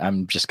everywhere.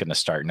 I'm just going to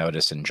start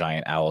noticing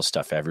giant owl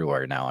stuff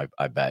everywhere now.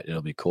 I bet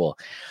it'll be cool.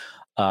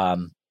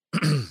 So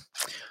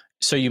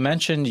you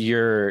mentioned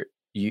you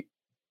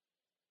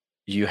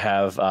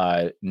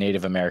have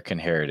Native American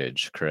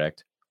heritage,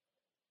 correct?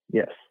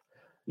 Yes.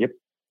 Yep.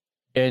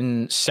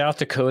 In South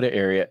Dakota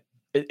area,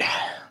 you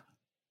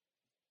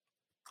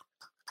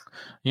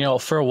know,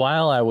 for a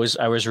while I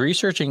was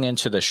researching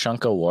into the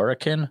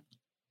Shunka-Warakin.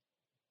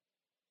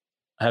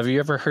 Have you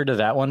ever heard of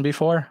that one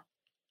before?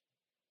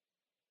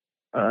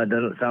 It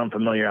doesn't sound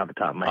familiar off the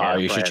top of my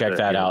head. You should check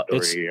that out.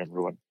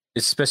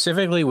 It's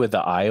specifically with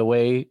the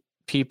Iowa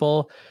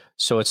people.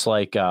 So it's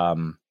like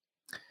out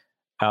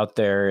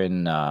there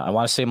in, I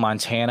want to say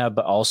Montana,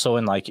 but also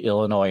in like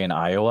Illinois and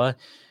Iowa.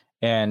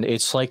 And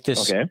it's like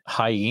this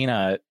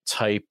hyena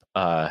type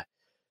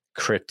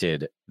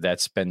cryptid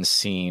that's been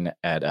seen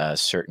at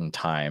certain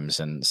times.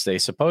 And they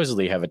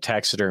supposedly have a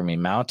taxidermy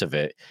mount of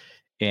it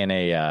in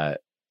a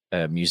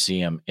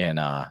museum in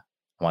I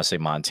want to say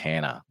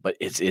Montana, but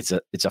it's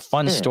a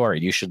fun story.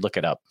 You should look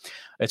it up.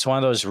 It's one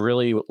of those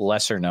really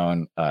lesser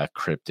known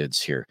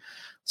cryptids here.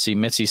 See,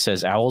 Mitzi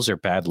says owls are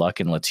bad luck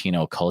in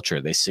Latino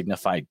culture. They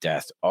signify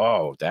death.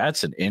 Oh,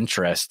 that's an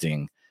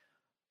interesting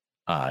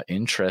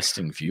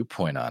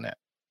viewpoint on it.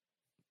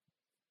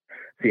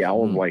 See,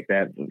 owls like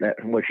that.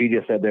 What she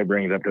just said there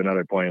brings up to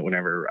another point.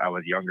 Whenever I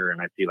was younger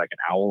and I'd see like an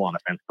owl on a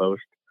fence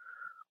post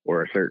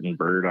or a certain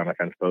bird on a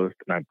fence post,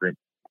 and I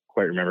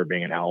quite remember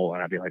being an owl,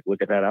 and I'd be like,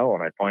 "Look at that owl!"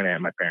 And I'd point at it,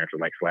 and my parents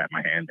would like slap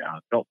my hand down.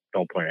 Don't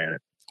point at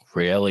it.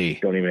 Really?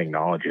 Don't even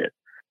acknowledge it.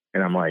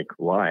 And I'm like,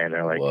 "Why?" And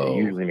they're like, Whoa. "It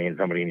usually means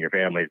somebody in your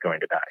family is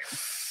going to die."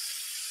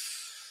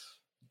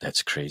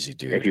 That's crazy,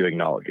 dude. If you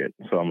acknowledge it.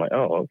 So I'm like,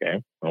 "Oh,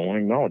 okay. I won't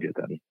acknowledge it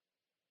then."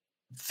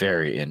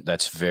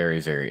 That's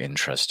very, very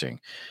interesting.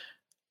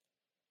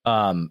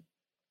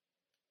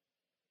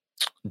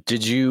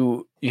 Did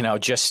you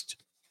just,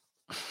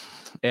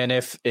 and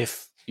if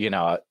is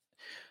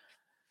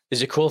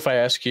it cool if I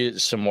ask you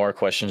some more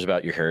questions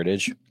about your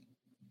heritage?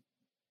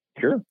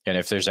 Sure. And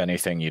if there's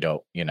anything you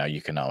don't,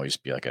 you can always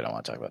be like, I don't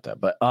want to talk about that.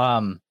 But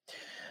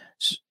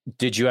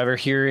did you ever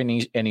hear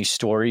any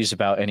stories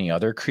about any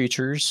other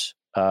creatures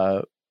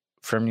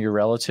from your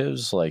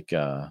relatives, like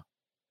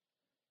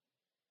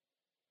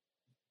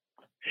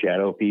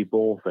shadow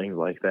people, things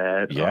like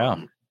that? Yeah.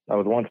 I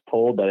was once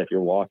told that if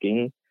you're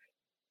walking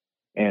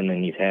and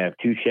then you have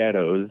two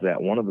shadows,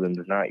 that one of them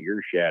is not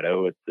your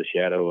shadow. It's the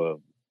shadow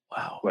of,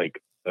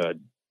 like the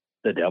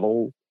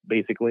devil,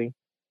 basically.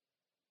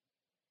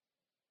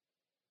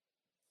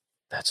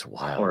 That's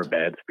wild. Or a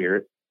bad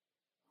spirit.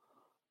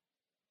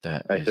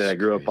 I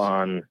grew up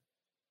on,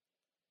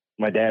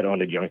 my dad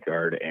owned a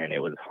junkyard and it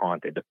was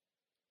haunted.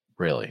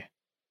 Really?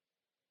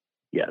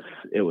 Yes,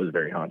 it was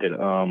very haunted.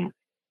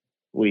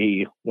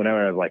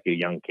 Whenever I was like a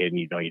young kid,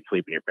 you'd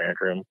sleep in your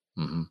parents' room.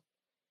 Mm-hmm.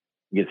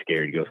 You get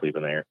scared, you go sleep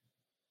in there.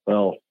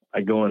 Well,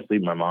 I'd go and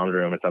sleep in my mom's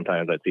room, and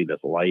sometimes I'd see this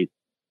light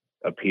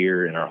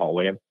appear in our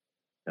hallway,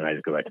 and I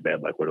just go back to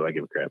bed like, what do I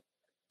give a crap?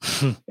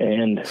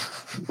 And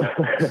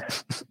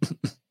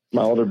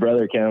my older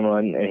brother came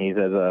on, and he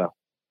says,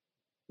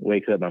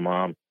 wakes up my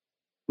mom,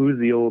 "Who's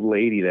the old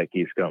lady that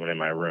keeps coming in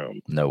my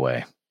room?" No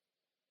way.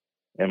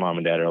 And mom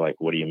and dad are like,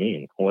 "What do you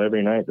mean?" "Well,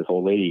 every night this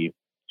old lady,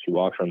 she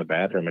walks from the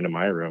bathroom into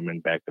my room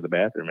and back to the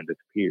bathroom and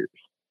disappears."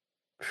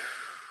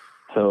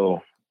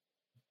 So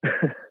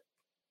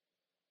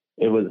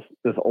it was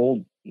this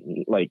old,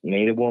 like,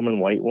 Native woman,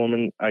 white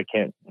woman.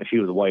 She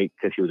was white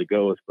because she was a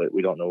ghost, but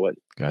we don't know what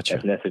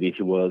ethnicity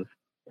she was.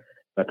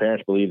 My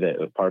parents believe that it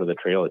was part of the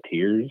Trail of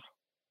Tears,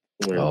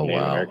 where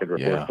Native Americans were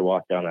forced to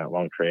walk down that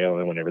long trail,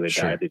 and whenever they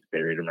died, they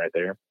buried them right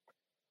there.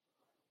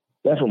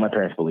 That's what my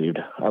parents believed.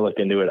 I looked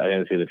into it. I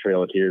didn't see the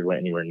Trail of Tears went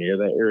anywhere near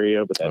that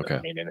area, but that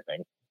doesn't mean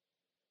anything.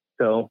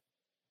 So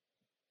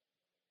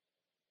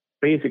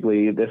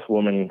basically, this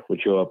woman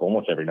would show up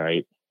almost every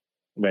night,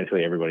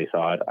 eventually everybody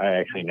saw it. I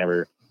actually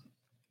never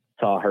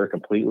saw her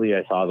completely.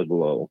 I saw the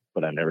glow,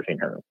 but I've never seen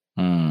her.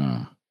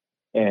 Hmm.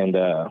 And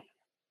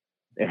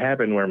it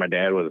happened where my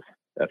dad was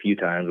a few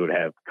times would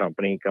have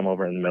company come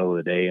over in the middle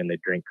of the day, and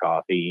they'd drink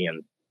coffee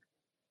and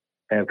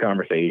have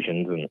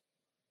conversations. And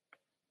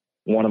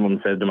one of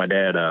them said to my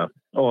dad,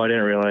 "Oh, I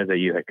didn't realize that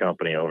you had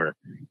company over."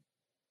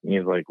 And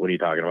he's like, "What are you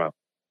talking about?"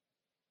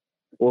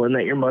 "Well, isn't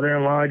that your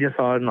mother-in-law? I just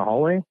saw it in the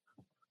hallway."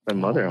 My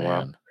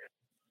mother-in-law. Man.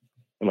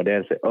 And my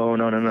dad said, "Oh,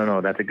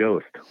 no, that's a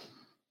ghost."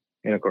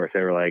 And of course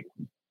they were like,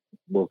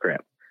 "Bull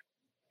crap."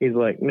 He's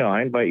like, "No,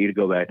 I invite you to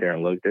go back there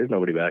and look. There's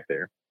nobody back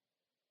there."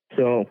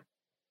 So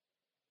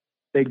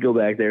they'd go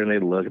back there and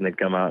they'd look, and they'd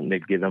come out and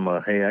they'd give them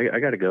a, "Hey, I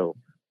got to go."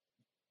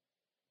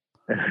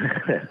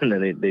 And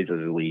then they just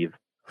leave.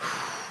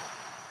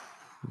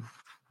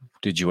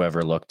 Did you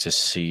ever look to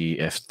see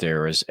if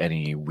there was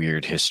any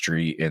weird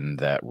history in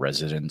that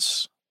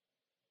residence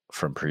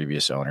from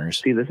previous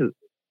owners? See, this is,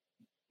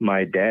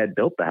 my dad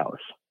built the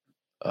house.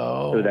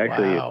 Oh, It was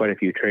actually wow. quite a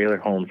few trailer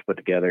homes put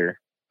together.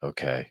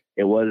 Okay.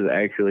 It was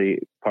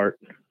actually part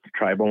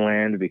tribal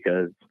land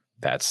because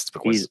That's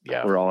because,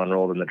 yeah. we're all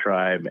enrolled in the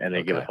tribe, and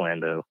they give Okay. us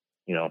land to,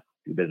 do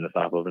business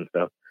off of and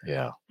stuff.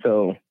 Yeah.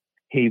 So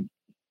he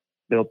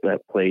built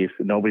that place.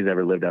 Nobody's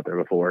ever lived out there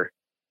before,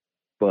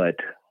 but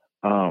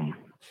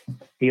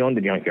he owned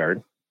the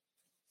junkyard,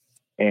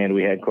 and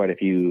we had quite a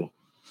few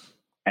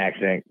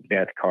accident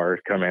death cars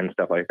come in,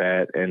 stuff like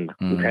that, and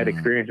we've had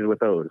experiences with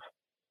those.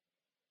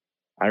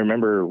 I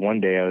remember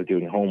one day I was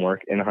doing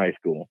homework in high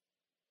school.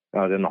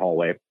 I was in the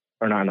hallway,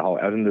 or not in the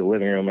hallway. I was in the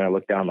living room, and I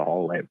looked down the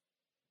hallway,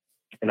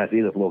 and I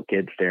see this little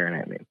kid staring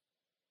at me.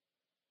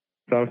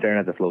 So I'm staring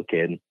at this little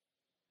kid,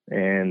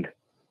 and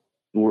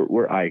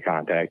we're eye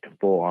contact,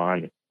 full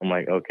on. I'm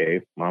like,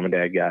 okay, mom and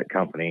dad got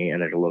company,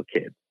 and there's a little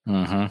kid.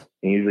 Mm-hmm.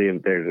 And usually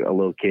if there's a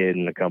little kid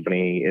in the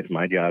company, it's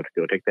my job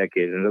to go take that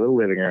kid into the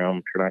living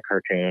room, turn on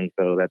cartoons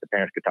so that the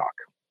parents could talk.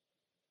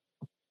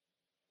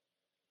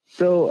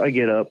 So I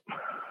get up.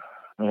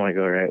 I'm like,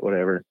 all right,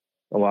 whatever.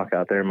 I walk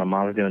out there. My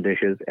mom's doing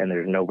dishes, and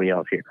there's nobody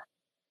else here.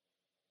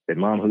 I said,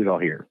 "Mom, who's all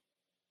here?"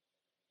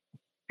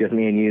 "Just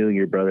me and you.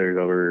 Your brother's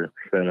over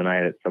spending the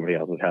night at somebody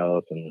else's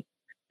house, and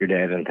your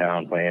dad's in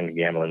town playing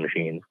gambling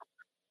machines."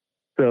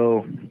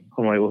 So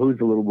I'm like, "Well, who's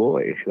the little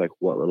boy?" She's like,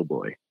 "What little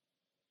boy?"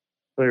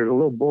 "There's a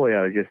little boy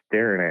I was just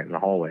staring at in the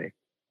hallway.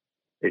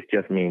 It's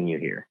just me and you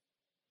here."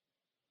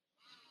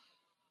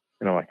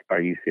 And I'm like,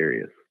 "Are you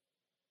serious?"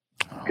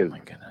 Oh, my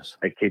goodness.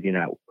 I kid you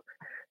not.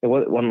 It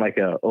wasn't like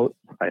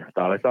I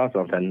thought I saw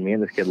something. Me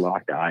and this kid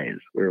locked eyes.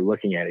 We were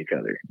looking at each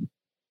other.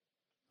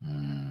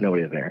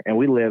 Nobody was there. And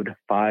we lived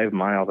 5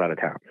 miles out of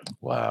town.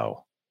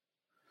 Wow.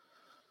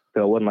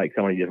 So it wasn't like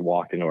somebody just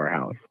walked into our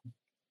house.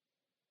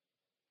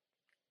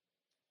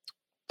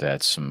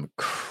 That's some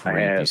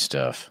creepy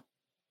stuff.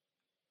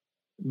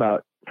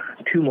 About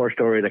 2 more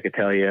stories I could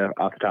tell you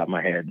off the top of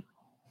my head.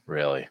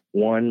 Really?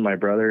 One, my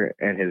brother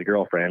and his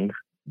girlfriend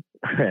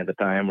at the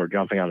time were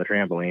jumping on the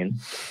trampoline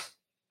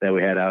that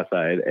we had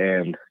outside,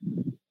 and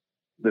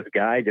this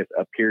guy just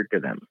appeared to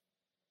them.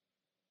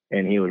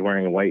 And he was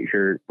wearing a white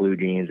shirt, blue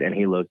jeans, and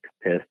he looked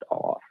pissed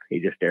off.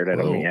 He just stared at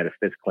him. He had his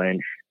fist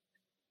clenched.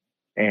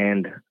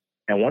 And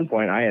at one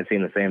point, I had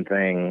seen the same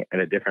thing at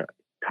a different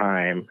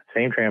time,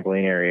 same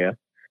trampoline area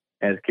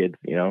as kids,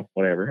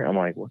 whatever. I'm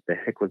like, what the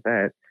heck was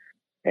that?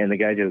 And the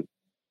guy just,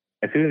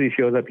 as soon as he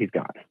shows up, he's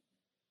gone.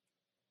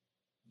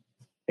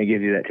 It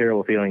gives you that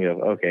terrible feeling of,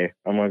 okay,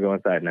 I'm going to go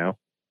inside now.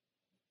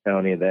 I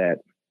don't need that.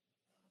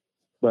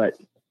 But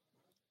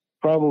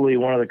probably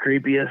one of the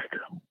creepiest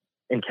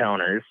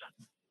encounters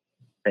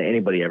that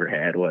anybody ever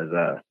had was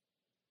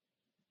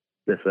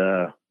this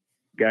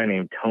guy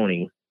named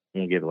Tony. I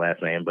won't give the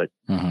last name, but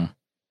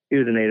he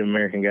was a Native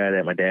American guy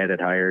that my dad had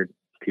hired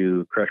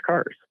to crush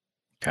cars.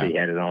 Okay. He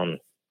had his own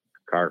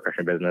car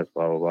crushing business,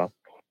 blah, blah, blah.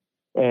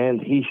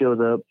 And he shows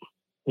up,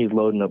 he's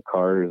loading up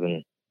cars,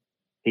 and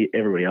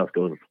everybody else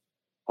goes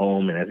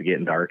home, and it's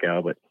getting dark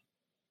out, but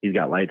he's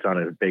got lights on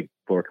his big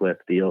forklift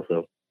deal,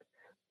 so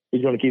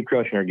he's going to keep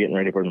crushing her, getting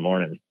ready for the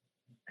morning.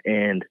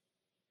 And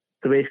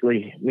so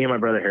basically, me and my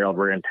brother Harold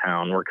were in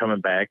town. We're coming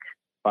back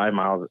 5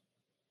 miles,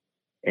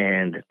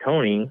 and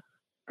Tony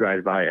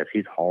drives by us.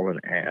 He's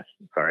hauling ass.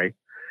 Sorry.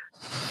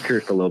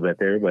 Cursed a little bit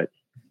there, but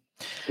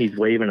he's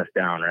waving us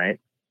down, right?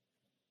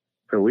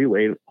 So we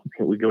wave,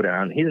 we go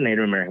down. He's a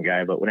Native American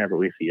guy, but whenever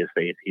we see his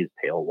face, he's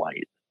pale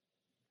white.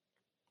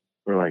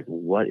 We're like,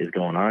 what is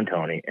going on,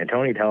 Tony? And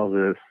Tony tells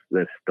us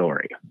this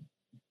story.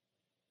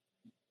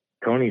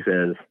 Tony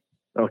says,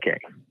 okay,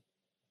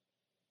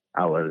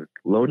 I was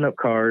loading up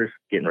cars,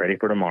 getting ready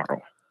for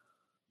tomorrow.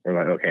 We're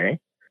like, okay.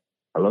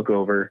 I look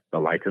over, the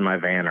lights in my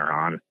van are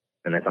on,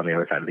 and it's on the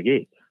other side of the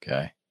gate.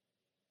 Okay.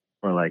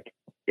 We're like,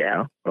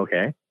 yeah,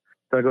 okay.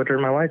 So I go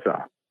turn my lights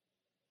off.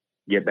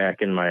 Get back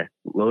in my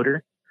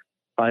loader.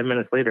 5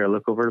 minutes later, I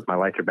look over, my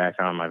lights are back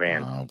on in my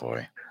van. Oh,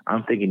 boy.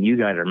 I'm thinking you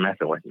guys are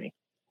messing with me.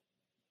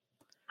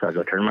 So I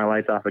go turn my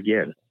lights off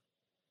again.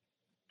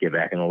 Get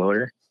back in the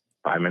loader.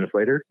 5 minutes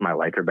later, my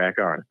lights are back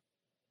on.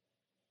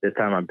 This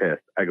time I'm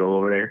pissed. I go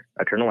over there.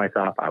 I turn the lights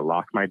off. I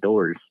lock my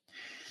doors,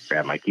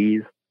 grab my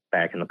keys,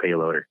 back in the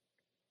payloader.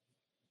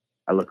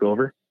 I look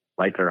over.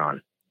 Lights are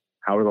on.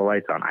 How are the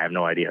lights on? I have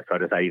no idea. So I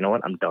decide, you know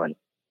what? I'm done.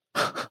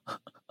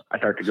 I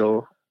start to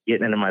go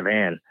getting into my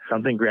van.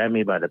 Something grabbed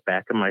me by the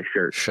back of my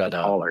shirt. Shut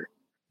up. Collar.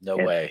 No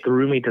and way.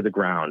 Threw me to the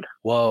ground.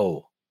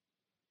 Whoa.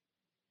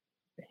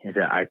 He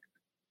said, I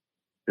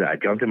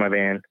jumped in my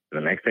van. And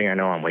the next thing I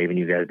know, I'm waving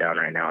you guys down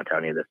right now and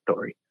telling you this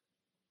story.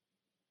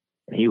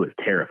 And he was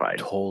terrified.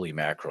 Holy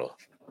mackerel.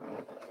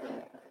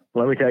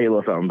 Let me tell you a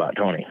little something about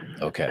Tony.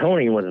 Okay.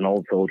 Tony was an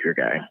old soldier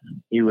guy.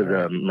 He was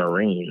a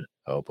Marine.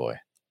 Oh, boy.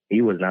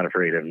 He was not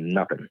afraid of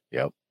nothing.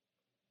 Yep.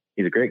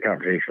 He's a great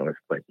conversationalist,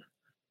 but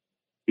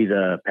he's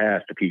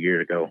passed a few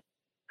years ago,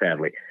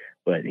 sadly.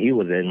 But he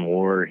was in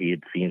war. He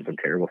had seen some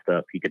terrible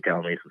stuff. He could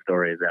tell me some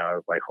stories that I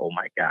was like, oh,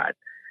 my God.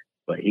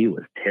 But he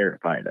was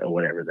terrified of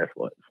whatever this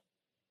was.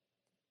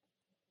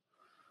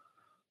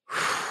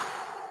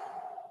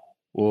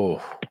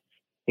 Whoa.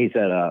 He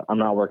said, I'm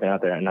not working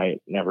out there at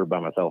night, never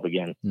by myself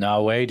again.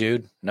 No way,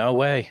 dude. No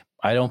way.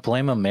 I don't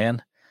blame him,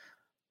 man.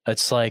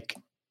 It's like,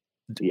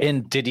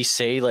 and did he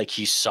say like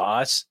he saw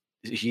us?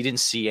 He didn't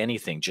see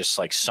anything, just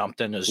like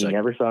something is He like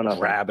never saw nothing.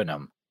 grabbing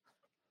him.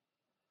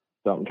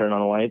 Something turned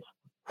on the lights,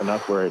 and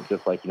that's where it's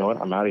just like, you know what,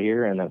 I'm out of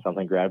here. And then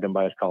something grabbed him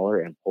by his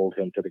collar and pulled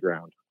him to the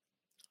ground.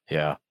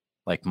 Yeah.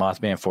 Like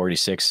Mothman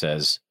 46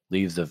 says,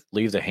 leave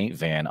the Haint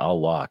van. I'll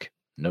walk.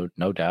 No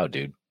doubt,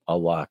 dude.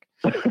 I'll walk.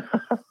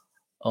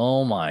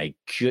 Oh my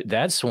god.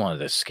 That's one of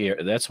the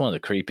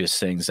creepiest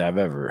things I've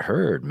ever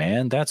heard,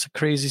 man. That's a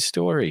crazy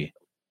story.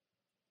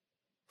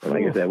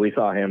 Like I said, we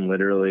saw him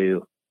literally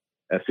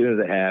as soon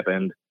as it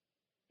happened.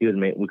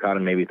 We caught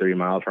him maybe 3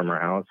 miles from our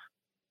house.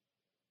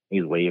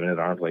 He's waving his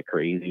arms like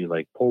crazy,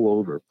 like pull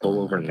over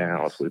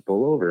now. So we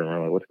pull over and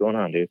we're like, what's going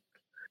on, dude?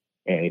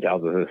 And he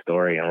tells us his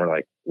story and we're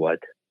like, what?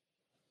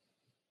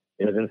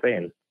 It was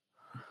insane.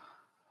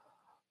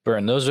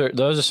 Burn, those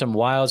are some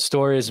wild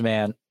stories,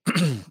 man.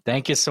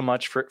 Thank you so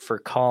much for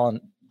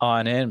calling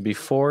on in.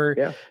 Before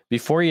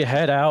you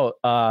head out,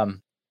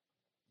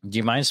 do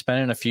you mind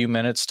spending a few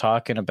minutes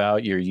talking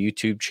about your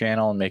YouTube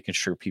channel and making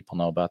sure people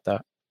know about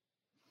that?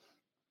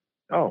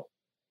 Oh,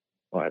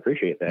 well, I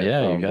appreciate that.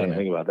 Yeah, you got to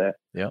think about that.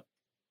 Yep.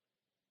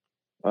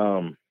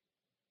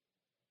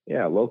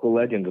 Yeah, Local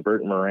Legends of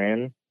Burton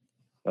Moran.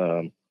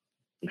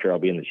 I'm sure I'll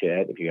be in the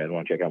chat if you guys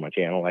want to check out my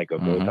channel. I go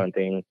ghost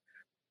hunting.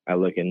 I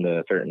look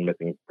into certain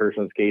missing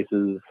persons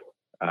cases.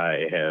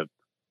 I have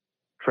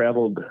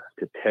traveled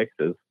to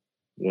Texas.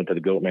 Went to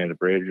the Goatman's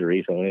Bridge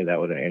recently. That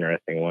was an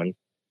interesting one.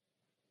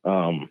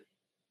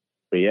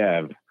 But yeah,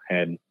 I've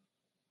had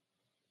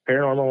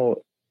paranormal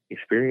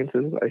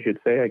experiences, I should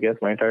say, I guess,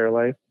 my entire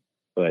life.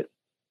 But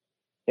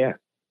yeah,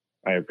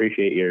 I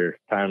appreciate your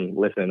time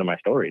listening to my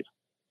stories.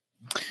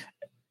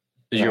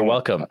 You're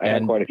welcome. I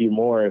have quite a few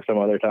more some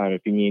other time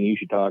if me and you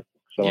should talk.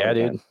 Yeah,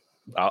 dude.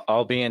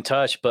 I'll be in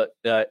touch. But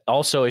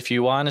also, if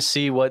you want to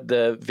see what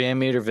the Van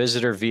Meter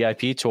Visitor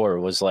VIP tour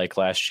was like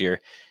last year,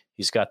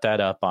 he's got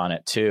that up on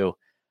it too.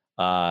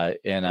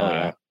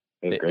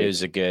 It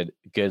was a good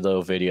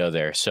little video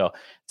there. So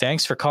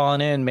thanks for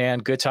calling in, man.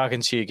 Good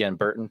talking to you again,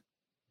 Burton.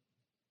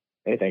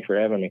 Hey, thanks for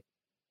having me.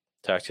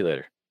 Talk to you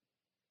later.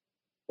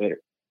 Later.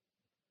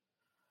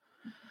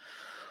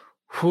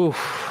 Whew.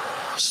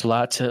 It's a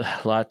lot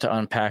to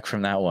unpack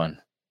from that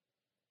one.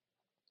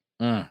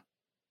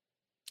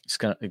 It's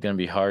gonna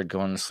be hard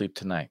going to sleep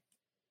tonight.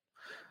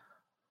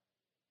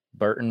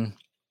 Burton,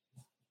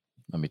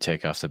 let me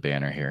take off the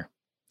banner here.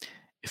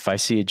 If I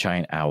see a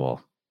giant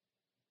owl,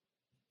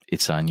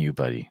 it's on you,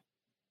 buddy.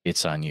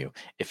 It's on you.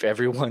 If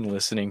everyone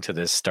listening to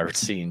this starts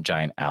seeing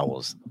giant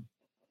owls,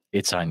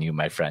 it's on you,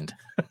 my friend.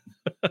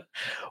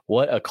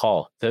 What a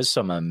call. There's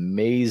some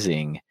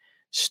amazing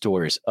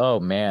stories. Oh,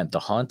 man, the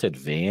haunted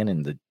van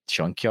in the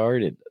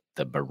junkyard,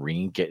 the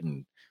Marine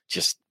getting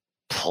just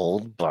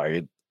pulled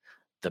by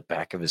the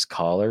back of his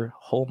collar.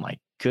 Oh, my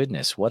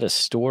goodness. What a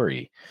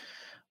story.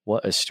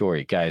 What a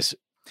story. Guys,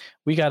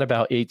 we got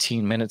about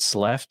 18 minutes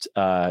left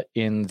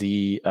in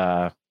the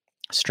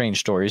Strange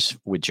Stories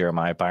with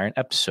Jeremiah Byron,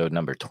 episode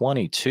number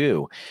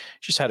 22.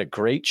 Just had a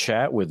great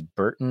chat with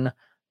Burton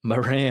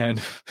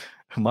Moran.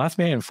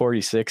 Mothman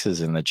 46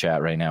 is in the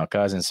chat right now,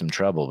 causing some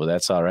trouble, but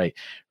that's all right.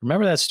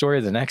 Remember that story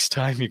the next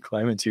time you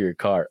climb into your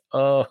car.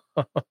 Oh,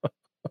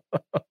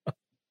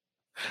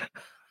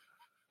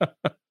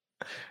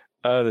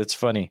 oh, that's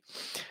funny.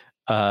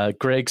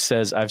 Greg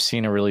says, I've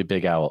seen a really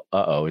big owl.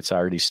 Uh-oh, it's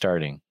already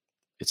starting.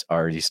 It's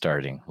already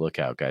starting. Look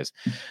out, guys.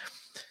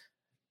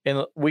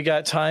 And we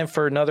got time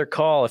for another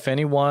call. If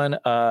anyone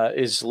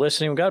is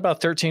listening, we've got about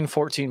 13,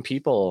 14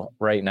 people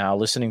right now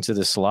listening to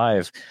this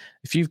live.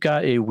 If you've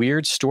got a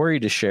weird story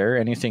to share,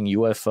 anything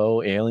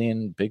UFO,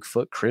 alien,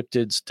 Bigfoot,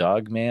 cryptids,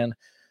 Dogman,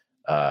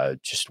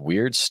 just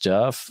weird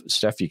stuff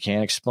you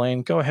can't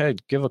explain, go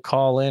ahead, give a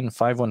call in,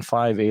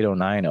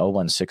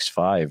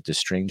 515-809-0165 to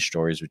Strange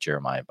Stories with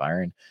Jeremiah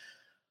Byron.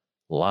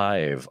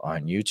 Live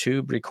on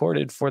YouTube,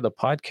 recorded for the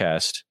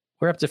podcast.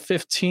 We're up to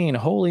 15.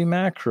 Holy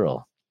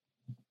mackerel.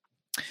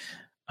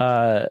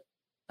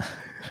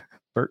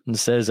 Burton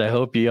says, I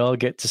hope you all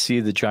get to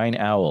see the giant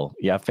owl.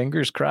 Yeah,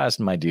 fingers crossed,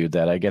 my dude,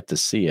 that I get to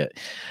see it.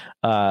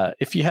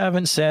 If you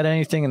haven't said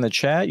anything in the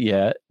chat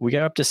yet, we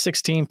got up to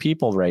 16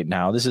 people right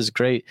now. This is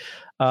great.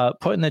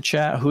 Put in the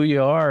chat who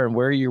you are and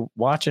where you're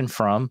watching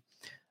from.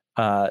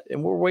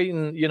 And we're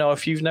waiting,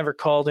 if you've never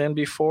called in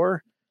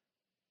before,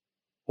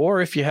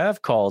 or if you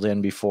have called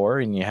in before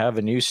and you have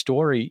a new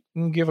story,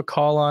 you can give a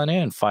call on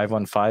in,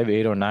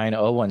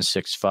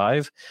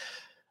 515-809-0165.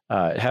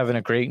 Having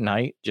a great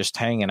night, just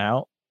hanging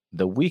out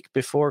the week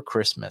before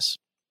Christmas.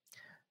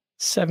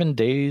 7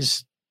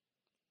 days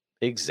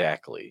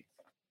exactly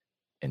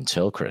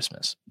until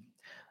Christmas.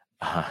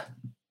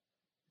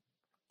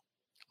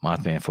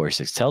 Mothman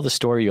 46, tell the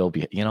story. You'll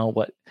be, you know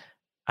what?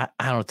 I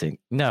don't think,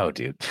 no,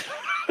 dude.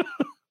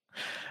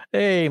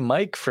 Hey,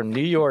 Mike from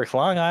New York,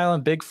 Long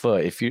Island,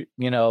 Bigfoot. If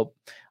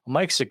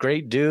Mike's a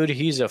great dude.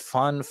 He's a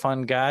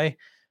fun guy.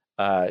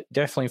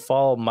 Definitely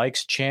follow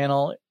Mike's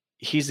channel.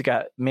 He's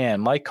got,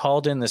 Mike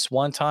called in this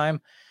one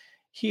time.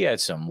 He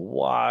had some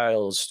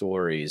wild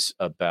stories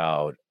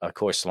about, of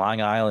course,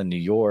 Long Island, New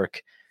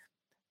York,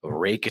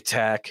 rake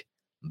attack,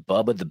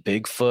 Bubba the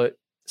Bigfoot,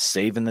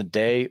 saving the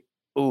day.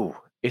 Ooh,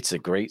 it's a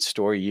great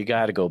story. You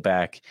got to go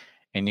back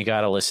and you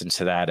got to listen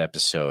to that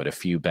episode a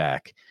few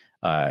back.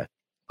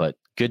 But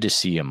good to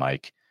see you,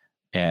 Mike.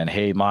 And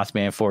hey,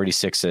 Mothman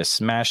 46 says,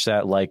 smash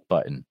that like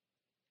button.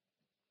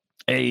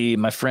 Hey,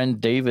 my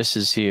friend Davis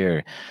is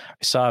here.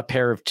 I saw a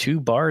pair of 2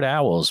 barred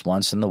owls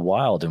once in the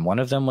wild, and one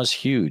of them was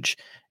huge.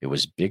 It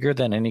was bigger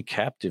than any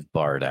captive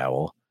barred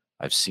owl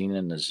I've seen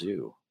in the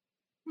zoo.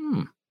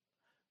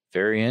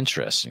 Very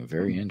interesting.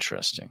 Very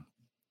interesting.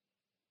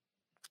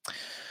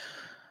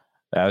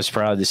 That was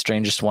probably the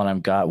strangest one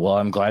I've got. Well,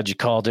 I'm glad you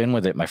called in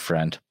with it, my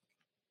friend.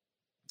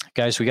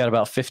 Guys, we got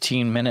about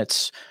 15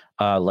 minutes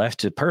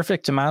left. A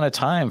perfect amount of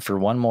time for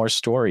one more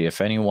story.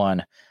 If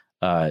anyone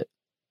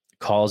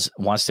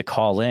wants to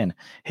call in.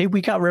 Hey,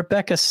 we got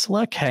Rebecca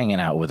Sluck hanging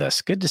out with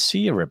us. Good to see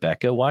you,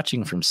 Rebecca,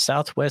 watching from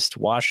Southwest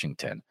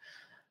Washington.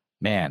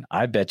 Man,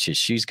 I bet you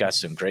she's got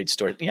some great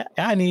stories. Yeah,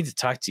 I need to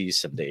talk to you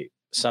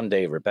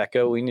someday,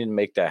 Rebecca. We need to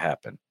make that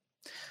happen.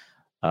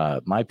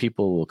 My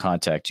people will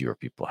contact your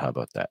people. How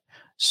about that?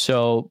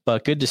 So,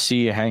 but good to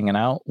see you hanging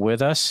out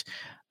with us.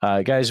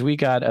 Guys, we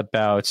got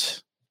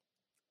about,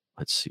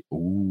 let's see.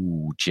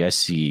 Ooh,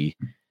 Jesse.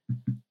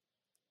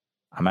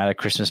 I'm at a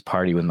Christmas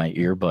party with my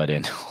earbud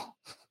in.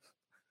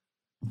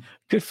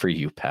 Good for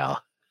you,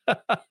 pal.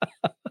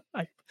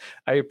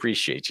 I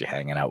appreciate you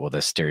hanging out with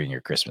us during your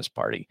Christmas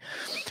party.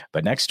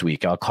 But next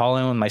week, I'll call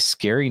in with my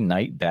scary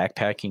night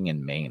backpacking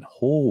in Maine.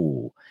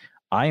 Oh,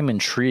 I'm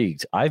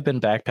intrigued. I've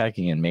been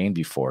backpacking in Maine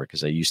before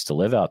because I used to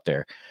live out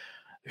there.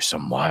 There's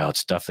some wild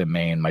stuff in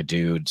Maine, my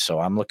dude. So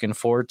I'm looking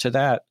forward to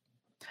that.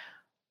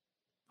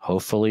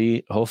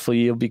 Hopefully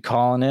you'll be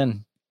calling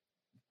in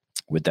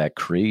with that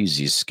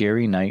crazy,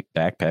 scary night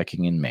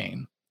backpacking in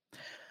Maine.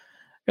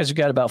 Guys, we've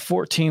got about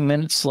 14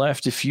 minutes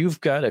left. If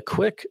you've got a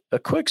quick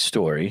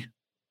story,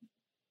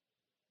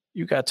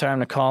 you got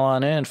time to call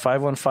on in,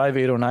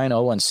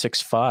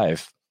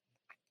 515-809-0165.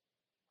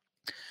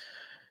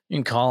 You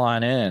can call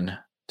on in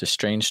to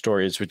Strange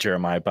Stories with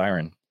Jeremiah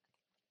Byron.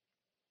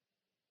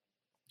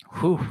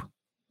 Whew,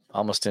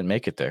 almost didn't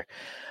make it there.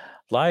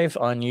 Live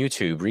on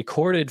YouTube,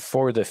 recorded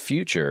for the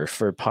future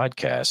for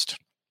podcast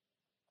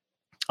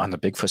on the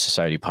Bigfoot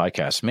Society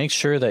podcast. Make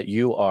sure that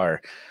you are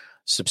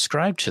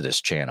subscribed to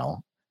this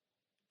channel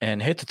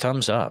and hit the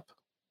thumbs up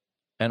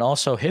and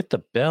also hit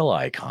the bell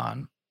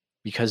icon,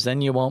 because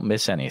then you won't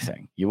miss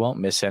anything. You won't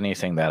miss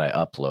anything that I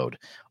upload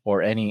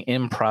or any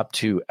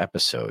impromptu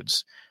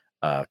episodes.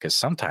 Because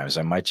sometimes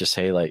I might just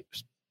be like,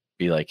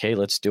 hey,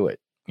 let's do it,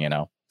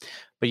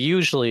 But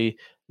usually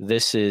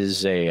this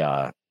is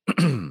a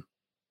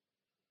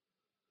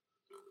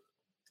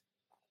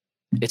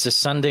it's a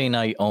Sunday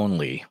night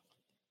only,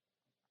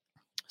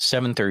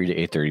 7:30 to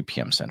 8:30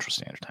 p.m. Central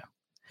Standard Time.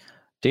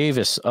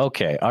 Davis,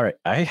 okay, all right.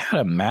 I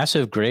had a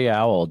massive gray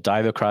owl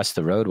dive across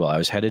the road while I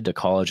was headed to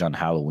college on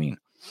Halloween.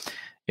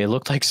 It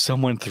looked like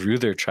someone threw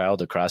their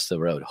child across the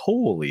road.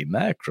 Holy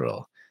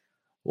mackerel.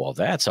 Well,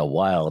 that's a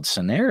wild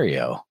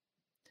scenario.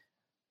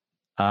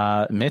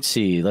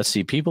 Mitzi, let's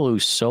see. People who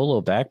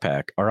solo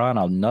backpack are on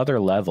another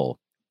level.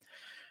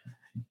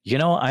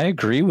 I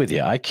agree with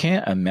you. I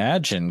can't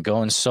imagine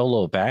going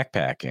solo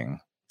backpacking.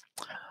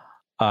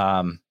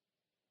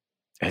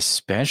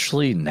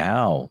 Especially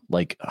now,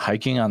 like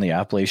hiking on the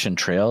Appalachian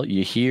Trail,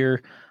 you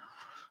hear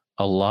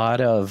a lot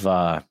of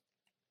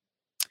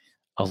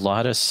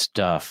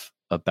stuff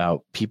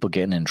about people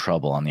getting in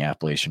trouble on the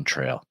Appalachian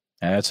Trail.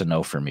 And that's a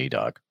no for me,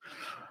 dog.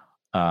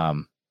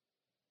 But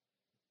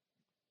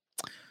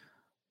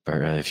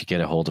if you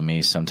get a hold of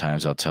me,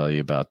 sometimes I'll tell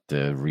you about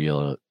the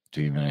real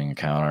demon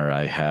encounter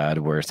I had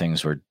where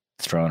things were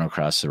thrown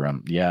across the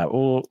room. Yeah.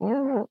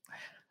 Oh,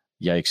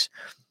 yikes.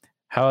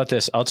 How about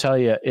this? I'll tell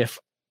you, if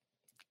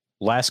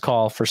last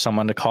call for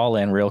someone to call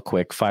in real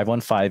quick,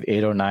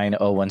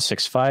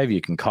 515-809-0165.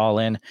 You can call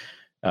in,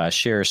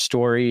 share a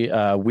story,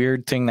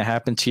 weird thing that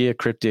happened to you,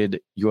 cryptid,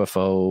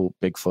 UFO,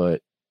 Bigfoot,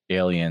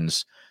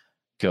 aliens,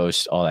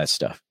 ghosts, all that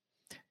stuff.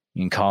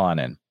 You can call on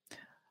in.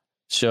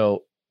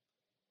 So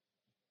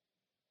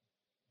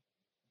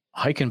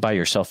hiking by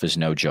yourself is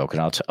no joke,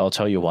 and I'll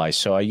tell you why.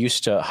 So I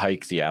used to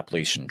hike the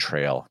Appalachian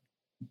Trail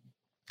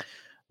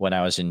when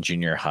I was in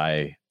junior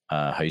high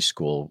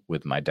school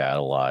with my dad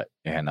a lot,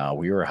 and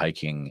we were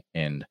hiking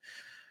in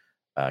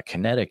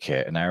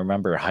Connecticut, and I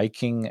remember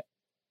hiking.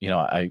 You know,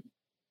 I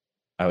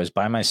was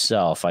by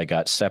myself. I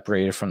got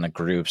separated from the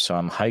group, so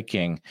I'm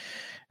hiking,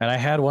 and I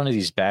had one of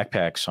these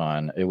backpacks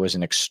on. It was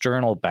an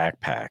external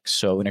backpack.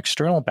 So an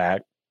external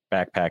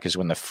backpack is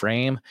when the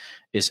frame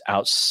is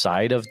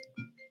outside of.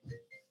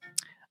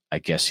 I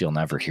guess you'll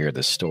never hear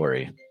this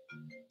story.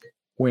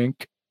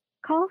 Wink.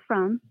 Call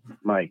from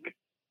Mike.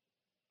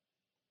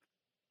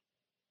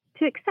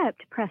 To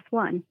accept, press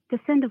 1. To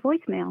send a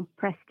voicemail,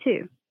 press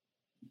 2.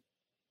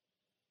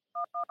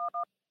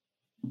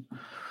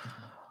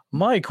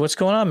 Mike, what's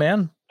going on,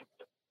 man?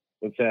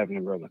 What's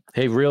happening, brother?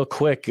 Hey, real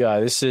quick,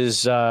 this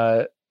is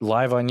live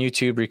on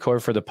YouTube,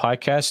 record for the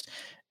podcast,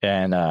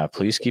 and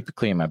please keep it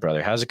clean, my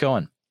brother. How's it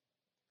going?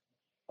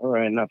 All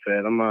right, not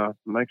bad. I'm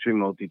actually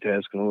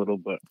multitasking a little,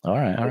 but All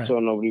right. I saw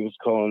nobody was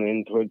calling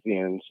in towards the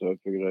end, so I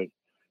figured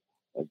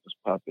I'd just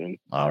pop in.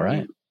 All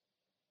right.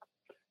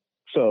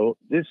 So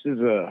this is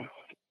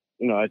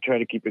I try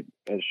to keep it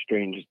as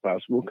strange as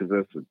possible because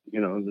that's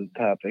the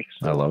topic.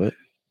 So I love it.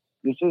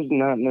 this is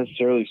not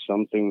necessarily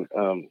something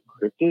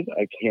cryptid.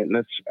 I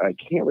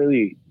can't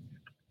really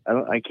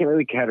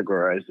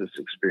categorize this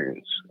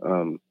experience.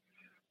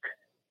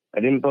 I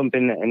didn't bump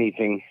into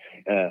anything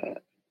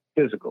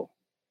physical.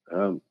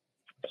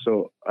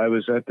 So I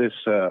was at this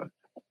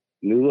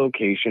new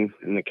location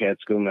in the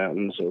Catskill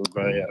Mountains over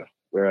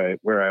by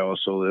where I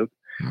also live,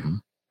 Mm-hmm.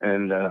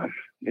 and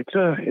it's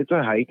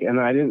a hike, and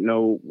I didn't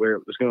know where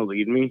it was going to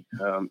lead me.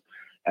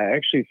 I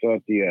actually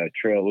thought the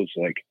trail was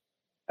like,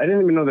 I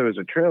didn't even know there was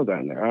a trail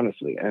down there,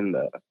 honestly, and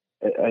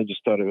I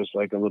just thought it was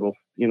like a little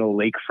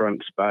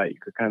lakefront spot you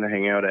could kind of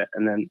hang out at,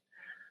 and then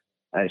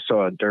I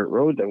saw a dirt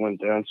road that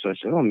went down, so I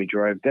said, let me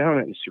drive down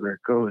it and see where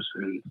it goes,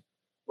 and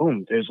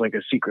boom, there's like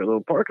a secret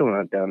little parking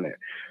lot down there.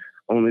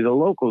 Only the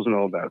locals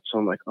know about. So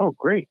I'm like, oh,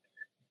 great.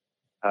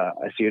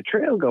 I see a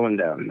trail going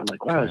down. I'm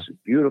like, wow, this is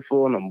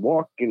beautiful. And I'm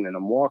walking and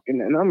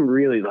I'm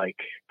really like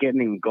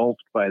getting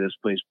engulfed by this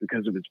place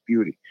because of its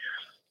beauty.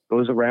 It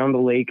goes around the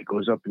lake. It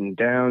goes up and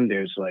down.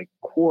 There's like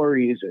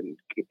quarries and,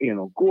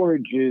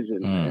 gorges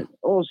and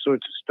all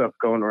sorts of stuff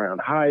going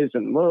around, highs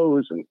and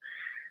lows.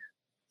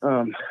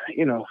 And,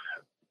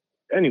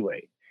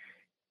 anyway,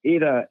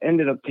 it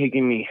ended up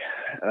taking me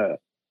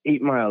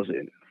 8 miles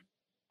in.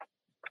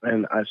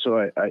 And I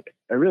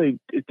really,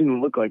 it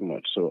didn't look like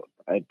much. So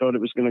I thought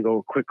it was going to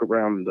go quick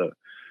around the,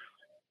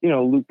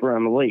 loop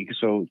around the lake.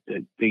 So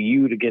the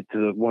U to get to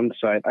the one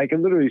side, I could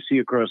literally see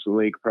across the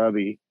lake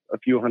probably a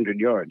few hundred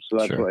yards. So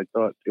that's what I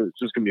thought. It was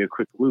just going to be a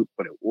quick loop,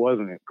 but it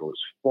wasn't. It goes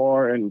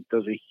far and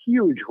does a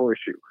huge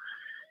horseshoe,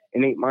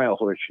 an 8-mile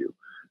horseshoe.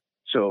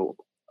 So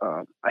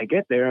I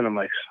get there and I'm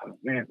like, oh,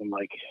 man,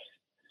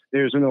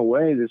 there's no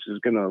way this is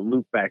going to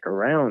loop back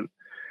around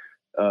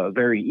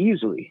very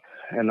easily.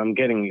 And I'm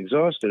getting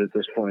exhausted at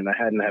this point. I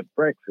hadn't had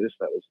breakfast.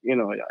 That was,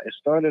 I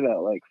started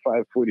at like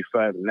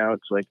 5:45 and now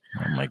it's like,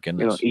 oh my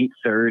goodness,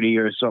 8:30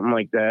 or something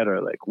like that,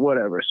 or like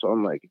whatever. So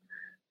I'm like,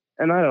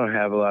 and I don't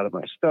have a lot of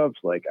my stuff.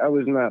 Like I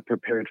was not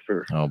prepared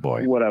for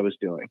what I was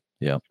doing.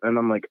 Yeah. And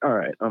I'm like, all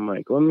right. I'm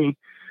like, let me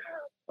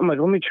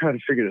try to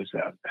figure this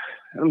out.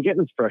 And I'm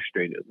getting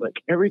frustrated. Like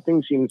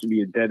everything seems to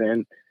be a dead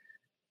end.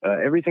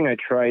 Everything I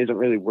try isn't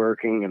really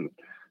working, and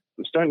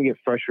I'm starting to get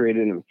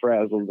frustrated and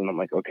frazzled. And I'm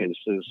like, okay, this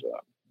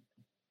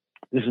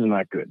is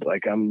not good.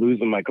 Like I'm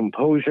losing my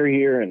composure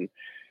here, and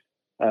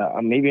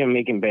maybe I'm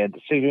making bad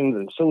decisions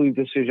and silly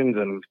decisions, and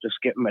I'm just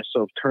getting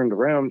myself turned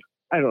around.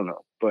 I don't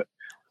know, but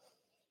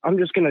I'm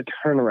just going to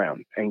turn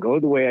around and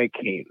go the way I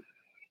came,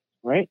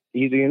 right?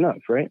 Easy enough,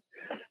 right?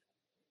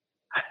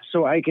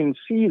 So I can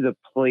see the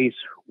place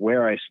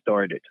where I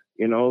started.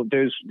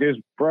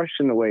 There's brush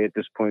in the way at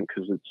this point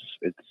because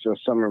it's a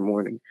summer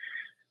morning.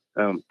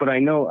 But I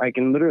know I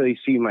can literally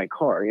see my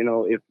car,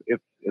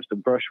 if the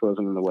brush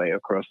wasn't in the way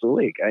across the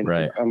lake. I'm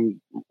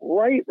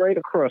right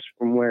across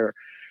from where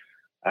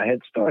I had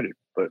started.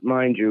 But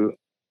mind you,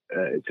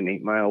 it's an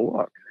 8-mile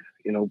walk,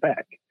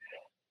 back.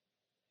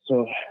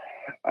 So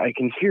I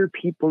can hear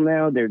people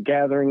now. They're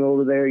gathering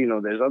over there.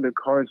 There's other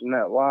cars in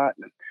that lot.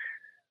 And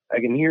I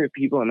can hear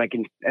people, and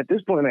at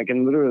this point, I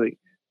can literally,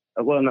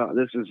 well, no,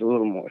 this is a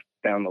little more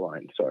down the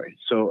line. Sorry.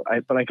 So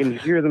but I can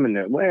hear them and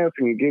they're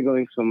laughing and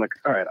giggling. So I'm like,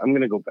 all right, I'm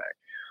going to go back.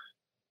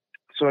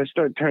 So I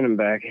start turning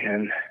back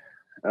and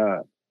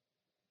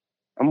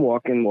I'm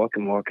walking.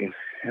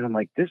 And I'm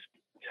like, this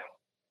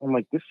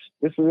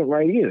isn't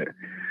right either.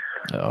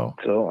 Oh.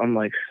 So I'm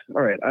like,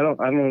 all right, I don't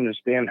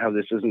understand how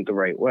this isn't the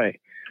right way.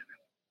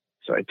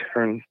 So I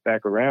turn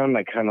back around.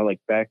 I kind of like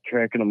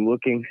backtrack and I'm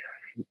looking.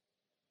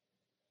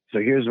 So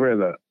here's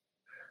where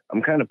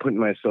I'm kind of putting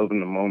myself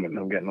in the moment.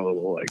 I'm getting a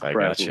little like, I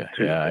got you.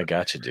 Yeah, I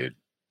got you, dude.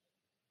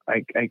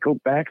 I go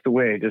back the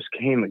way I just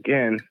came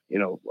again, a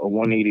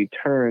 180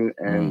 turn.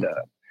 And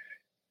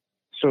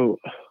so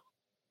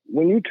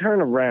when you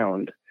turn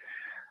around,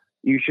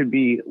 you should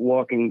be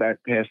walking back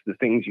past the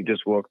things you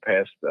just walked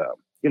past,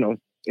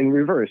 in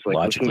reverse, like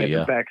Logically, looking at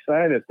the back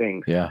side of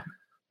things. Yeah.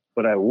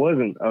 But I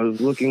wasn't. I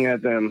was looking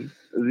at them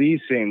the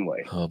same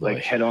way,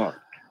 like head on.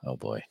 Oh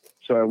boy.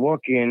 So I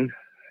walk in.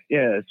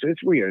 Yeah,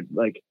 it's weird.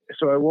 Like,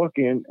 so I walk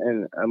in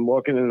and I'm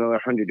walking another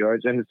 100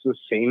 yards and it's the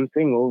same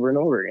thing over and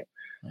over again.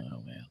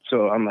 Oh man.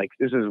 So I'm like,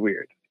 this is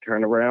weird.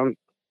 Turn around,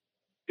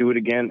 do it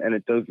again, and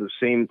it does the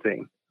same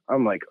thing.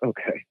 I'm like,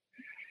 okay.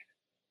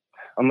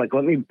 I'm like,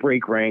 let me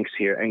break ranks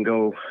here and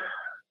go.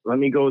 Let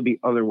me go the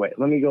other way.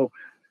 Let me go.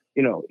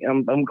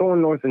 I'm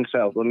going north and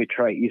south. Let me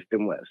try east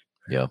and west.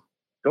 Yeah.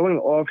 Going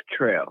off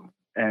trail,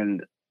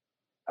 and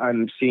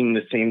I'm seeing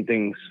the same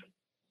things.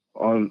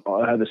 I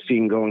have the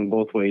scene going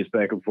both ways,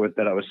 back and forth,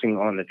 that I was seeing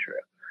on the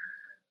trail.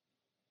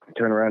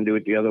 Turn around, do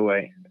it the other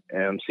way,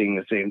 and I'm seeing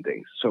the same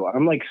things. So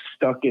I'm like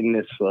stuck in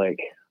this, like,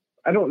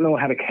 I don't know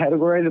how to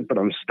categorize it, but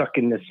I'm stuck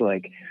in this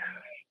like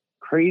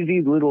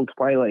crazy little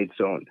twilight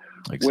zone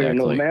where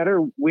no matter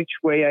which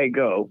way I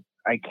go,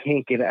 I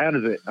can't get out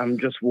of it. I'm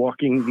just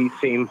walking these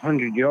same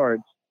 100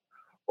 yards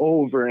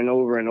over and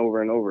over and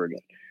over and over again.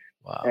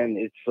 Wow. And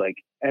it's like,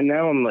 and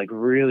now I'm like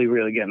really,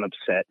 really getting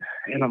upset,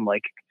 and I'm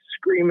like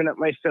screaming at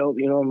myself,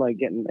 I'm like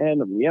getting mad,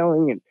 I'm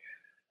yelling,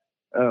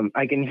 and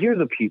I can hear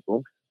the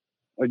people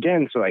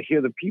again. So I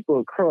hear the people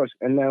across,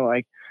 and now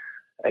I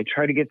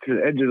try to get to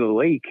the edge of the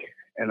lake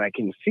and I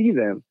can see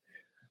them.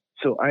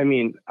 So, I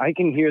mean, I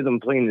can hear them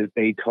plain as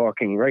day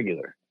talking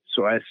regular.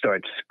 So I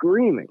start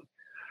screaming,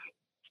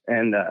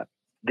 and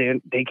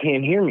they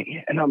can't hear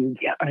me. And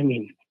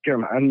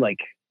Jeremiah, I'm like,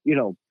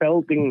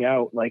 belting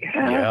out like,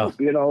 help,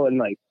 and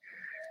like,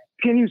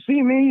 can you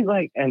see me?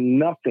 Like, and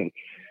nothing.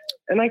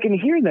 And I can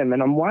hear them,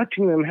 and I'm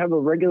watching them have a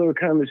regular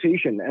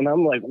conversation, and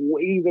I'm like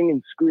waving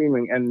and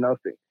screaming and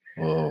nothing.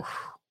 Whoa.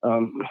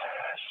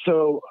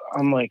 So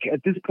I'm like,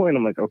 at this point,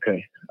 I'm like,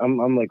 okay,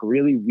 I'm like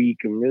really weak.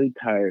 I'm really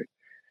tired.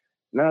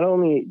 Not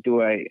only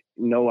do I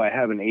know I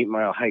have an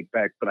 8-mile hike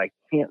back, but I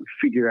can't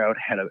figure out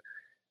how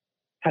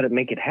to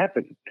make it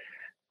happen.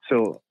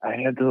 So I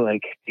had to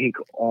like take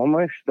all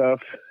my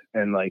stuff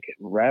and like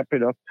wrap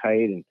it up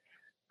tight and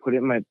put it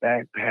in my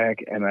backpack.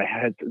 And I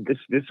had to,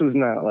 this was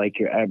not like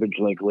your average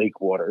like lake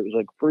water. It was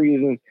like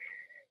freezing.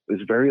 It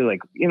was very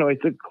like,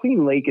 it's a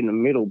clean lake in the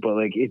middle, but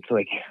like it's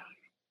like,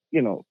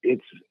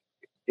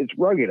 it's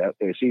rugged out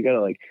there. So you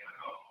gotta like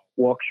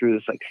walk through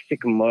this like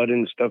thick mud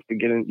and stuff to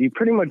get in. You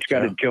pretty much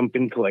got to jump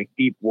into like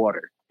deep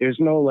water. There's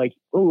no like,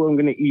 oh, I'm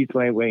going to ease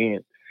my way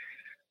in.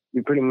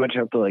 You pretty much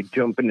have to like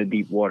jump into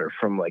deep water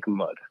from like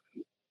mud.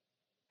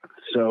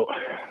 So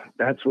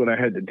that's what I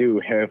had to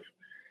do.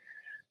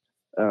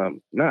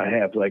 Not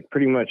half, like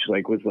pretty much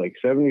like with like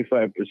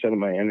 75% of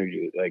my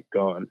energy like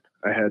gone.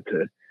 I had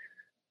to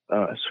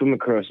swim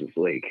across this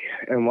lake.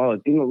 And while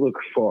it didn't look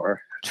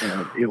far,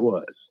 it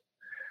was.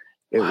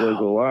 It was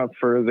a lot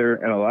further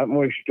and a lot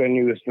more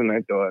strenuous than I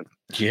thought.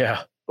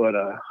 Yeah. But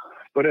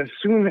as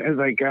soon as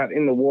I got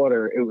in the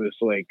water, it was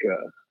like,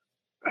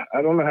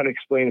 I don't know how to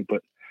explain it,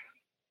 but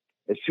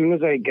as soon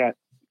as I got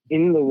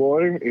in the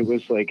water, it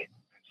was like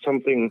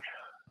something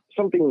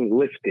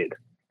lifted.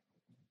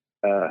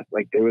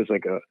 Like there was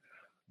like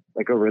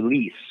a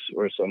release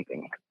or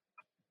something.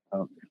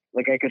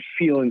 Like I could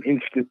feel an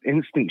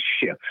instant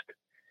shift.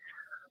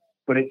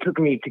 But it took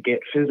me to get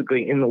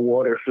physically in the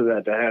water for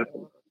that to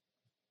happen.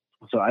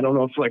 So I don't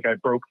know if like I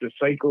broke the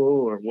cycle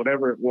or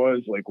whatever it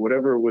was, like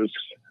whatever was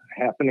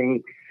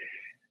happening.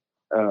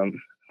 I've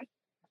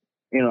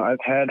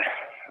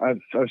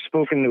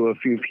spoken to a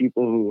few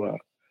people who,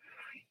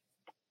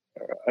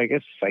 I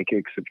guess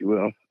psychics, if you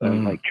will,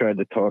 like tried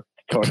to talk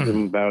to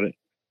them about it.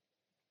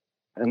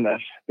 And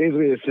that's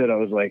basically they said I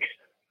was like,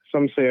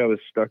 some say I was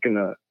stuck in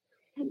a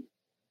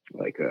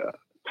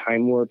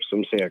time warp.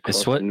 Some say I crossed.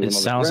 It's what it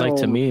sounds like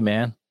to me,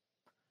 man.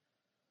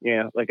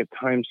 Yeah, like a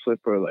time slip,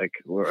 or like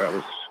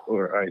where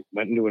I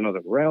went into another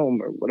realm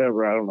or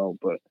whatever. I don't know,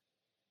 but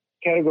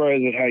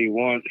categorize it how you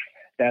want.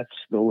 That's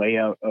the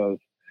layout of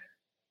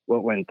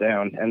what went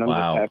down, and I'm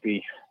just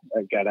happy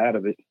I got out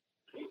of it.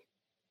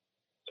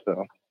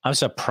 So I'm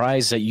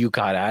surprised that you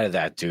got out of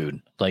that,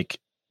 dude. Like,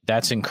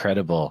 that's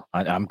incredible.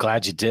 I'm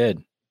glad you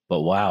did,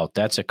 but wow,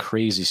 that's a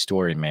crazy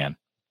story, man.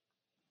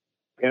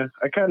 Yeah,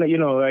 I kind of,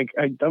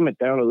 I dumb it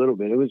down a little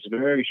bit. It was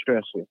very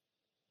stressful.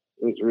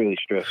 It was really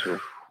stressful.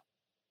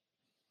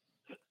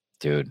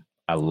 Dude,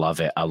 I love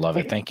it. I love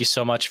it. Thank you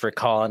so much for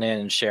calling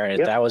in and sharing it.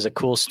 Yep. That was a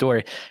cool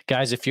story.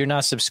 Guys, if you're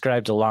not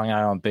subscribed to Long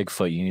Island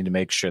Bigfoot, you need to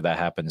make sure that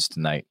happens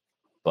tonight.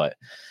 But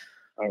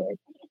all right.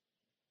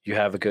 You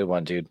have a good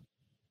one, dude.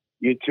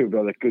 You too,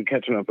 brother. Good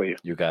catching up with you.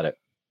 You got it.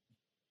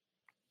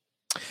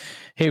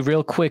 Hey,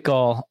 real quick,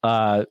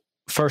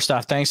 first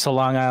off, thanks to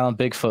Long Island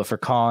Bigfoot for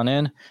calling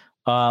in.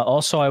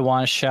 Also, I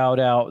want to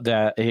shout out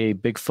that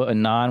Bigfoot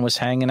Anon was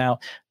hanging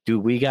out.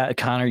 Dude,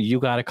 Connor, you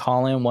got to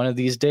call in one of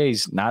these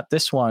days. Not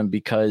this one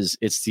because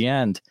it's the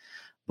end,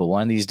 but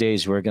one of these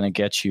days we're going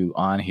to get you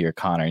on here,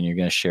 Connor, and you're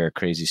going to share a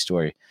crazy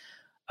story.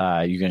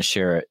 You're going to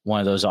share one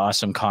of those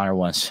awesome Connor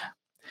ones.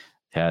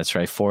 Yeah, that's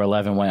right.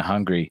 411 went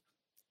hungry.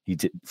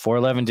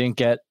 411 didn't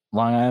get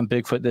Long Island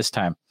Bigfoot this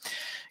time.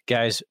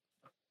 Guys,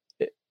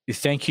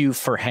 thank you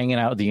for hanging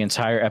out the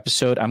entire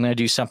episode. I'm going to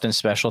do something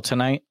special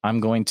tonight. I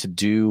want to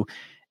do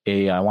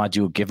a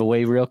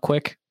giveaway real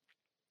quick.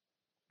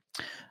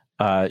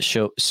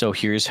 So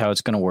here's how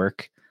it's going to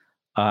work.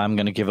 I'm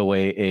going to give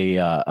away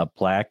a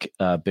black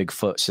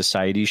Bigfoot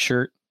Society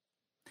shirt.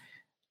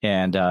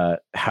 And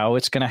how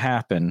it's going to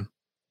happen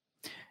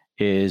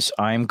is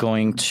I'm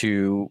going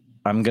to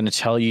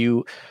tell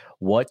you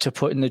what to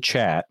put in the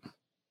chat.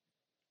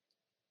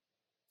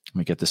 Let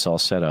me get this all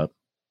set up.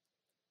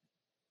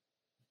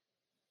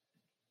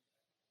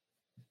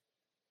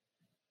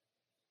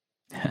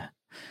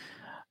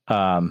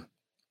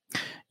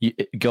 You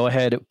go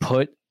ahead,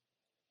 put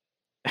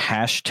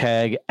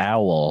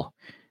 #owl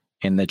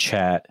in the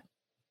chat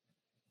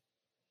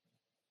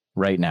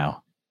right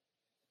now.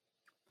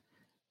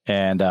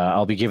 And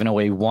I'll be giving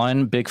away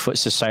one Bigfoot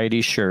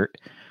Society shirt.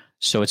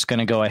 So it's going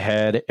to go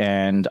ahead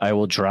and I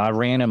will draw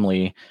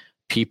randomly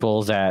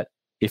people that,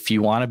 if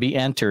you want to be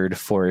entered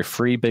for a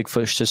free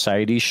Bigfoot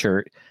Society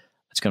shirt,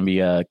 it's going to be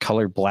a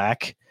colored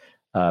black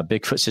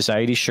Bigfoot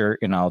Society shirt.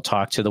 And I'll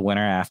talk to the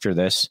winner after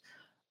this.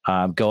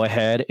 Go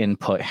ahead and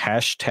put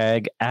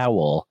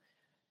 #owl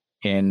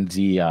in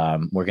the,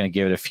 we're going to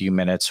give it a few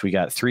minutes. We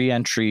got 3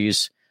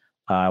 entries.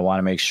 I want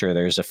to make sure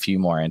there's a few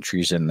more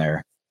entries in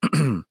there.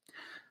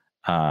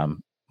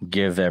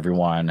 Give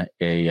everyone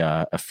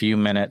a few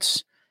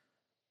minutes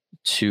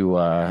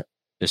to,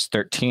 there's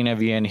 13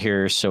 of you in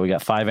here. So we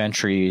got 5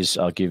 entries.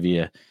 I'll give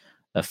you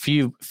a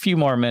few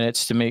more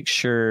minutes to make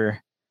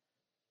sure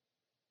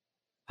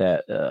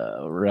that,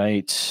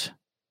 right.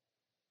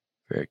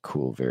 Very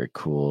cool. Very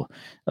cool.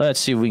 Let's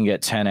see if we can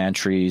get 10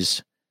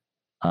 entries.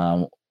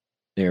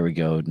 There we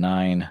go.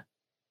 9.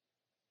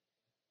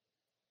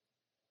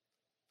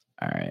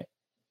 All right.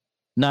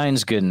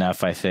 9's good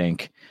enough, I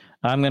think.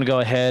 I'm going to go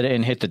ahead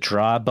and hit the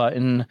draw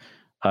button.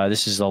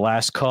 This is the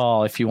last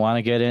call if you want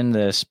to get in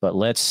this, but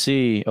let's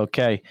see.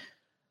 Okay.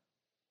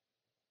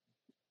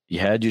 You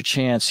had your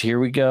chance. Here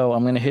we go.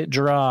 I'm going to hit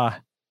draw.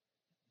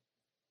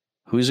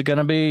 Who's it going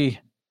to be?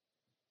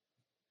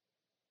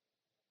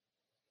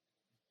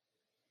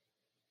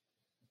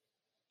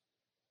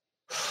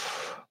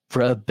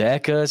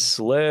 Rebecca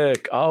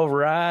Slick. All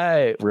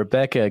right.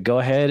 Rebecca, go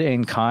ahead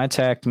and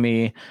contact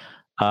me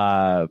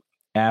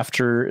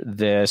after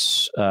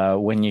this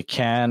when you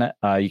can.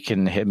 You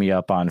can hit me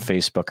up on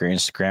Facebook or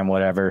Instagram,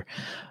 whatever.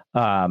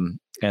 And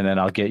then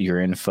I'll get your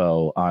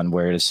info on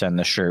where to send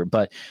the shirt.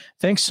 But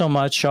thanks so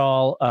much,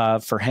 all,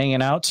 for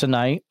hanging out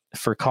tonight,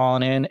 for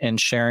calling in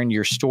and sharing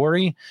your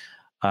story.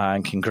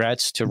 And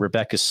congrats to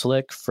Rebecca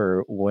Slick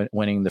for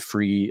winning the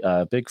free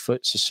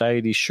Bigfoot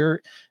Society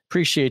shirt.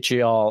 Appreciate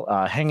you all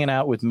hanging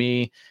out with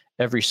me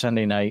every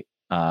Sunday night,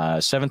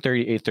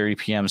 7:30, 8:30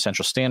 p.m.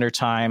 Central Standard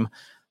Time.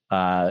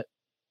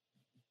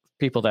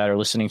 People that are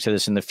listening to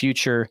this in the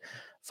future,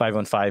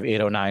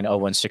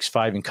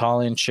 515-809-0165, and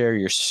call in, share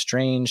your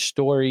strange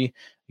story.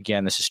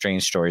 Again, this is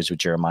Strange Stories with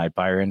Jeremiah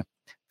Byron.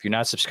 If you're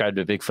not subscribed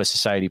to the Bigfoot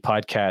Society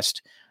podcast,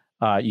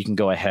 you can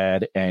go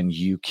ahead and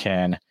you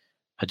can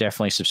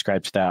definitely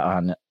subscribe to that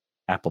on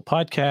Apple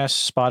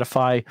Podcasts,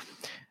 Spotify.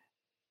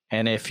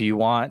 And if you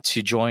want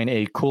to join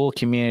a cool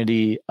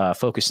community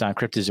focused on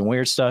cryptids and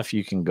weird stuff,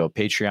 you can go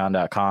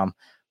patreon.com/the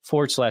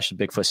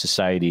Bigfoot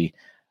Society.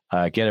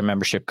 Get a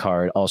membership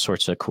card, all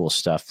sorts of cool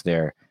stuff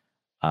there.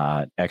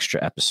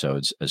 Extra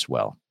episodes as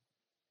well.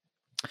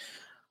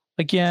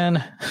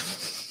 Again,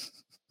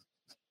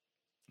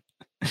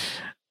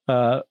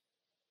 we'll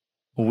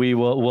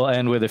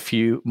end with a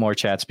few more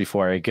chats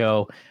before I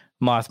go.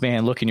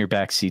 Mothman, look in your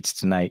back seats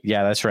tonight.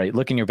 Yeah, that's right.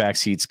 Look in your back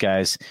seats,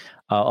 guys.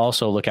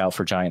 Also look out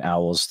for giant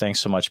owls. Thanks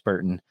so much,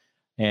 Burton.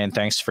 And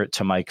thanks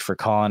to Mike for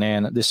calling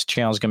in. This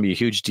channel is going to be a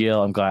huge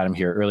deal. I'm glad I'm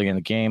here early in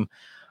the game.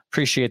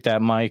 Appreciate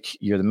that, Mike.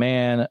 You're the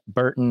man.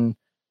 Burton,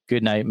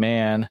 good night,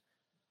 man.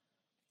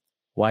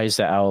 Why is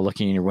that owl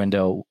looking in your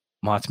window?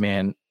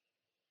 Mothman,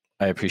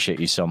 I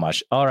appreciate you so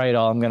much. All right,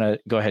 all. I'm going to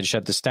go ahead and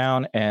shut this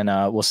down, and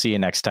we'll see you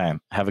next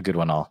time. Have a good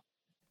one, all.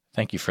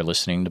 Thank you for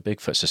listening to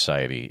Bigfoot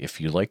Society. If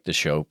you like the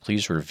show,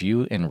 please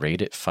review and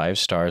rate it 5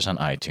 stars on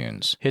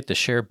iTunes. Hit the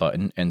share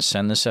button and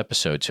send this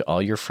episode to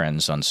all your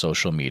friends on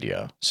social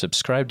media.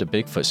 Subscribe to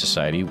Bigfoot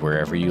Society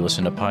wherever you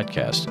listen to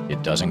podcasts.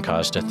 It doesn't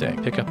cost a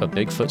thing. Pick up a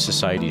Bigfoot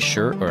Society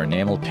shirt or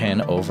enamel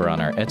pin over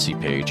on our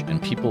Etsy page,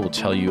 and people will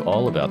tell you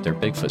all about their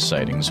Bigfoot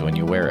sightings when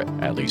you wear it.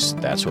 At least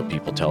that's what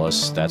people tell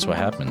us. That's what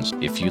happens.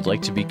 If you'd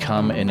like to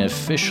become an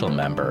official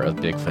member of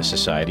Bigfoot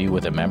Society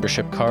with a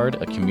membership card,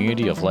 a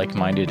community of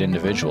like-minded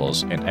individuals,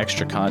 and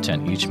extra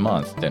content each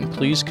month, then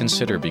please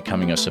consider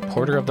becoming a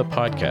supporter of the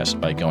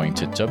podcast by going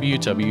to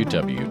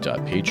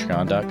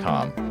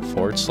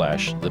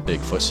www.patreon.com/the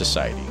Bigfoot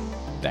Society.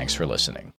 Thanks for listening.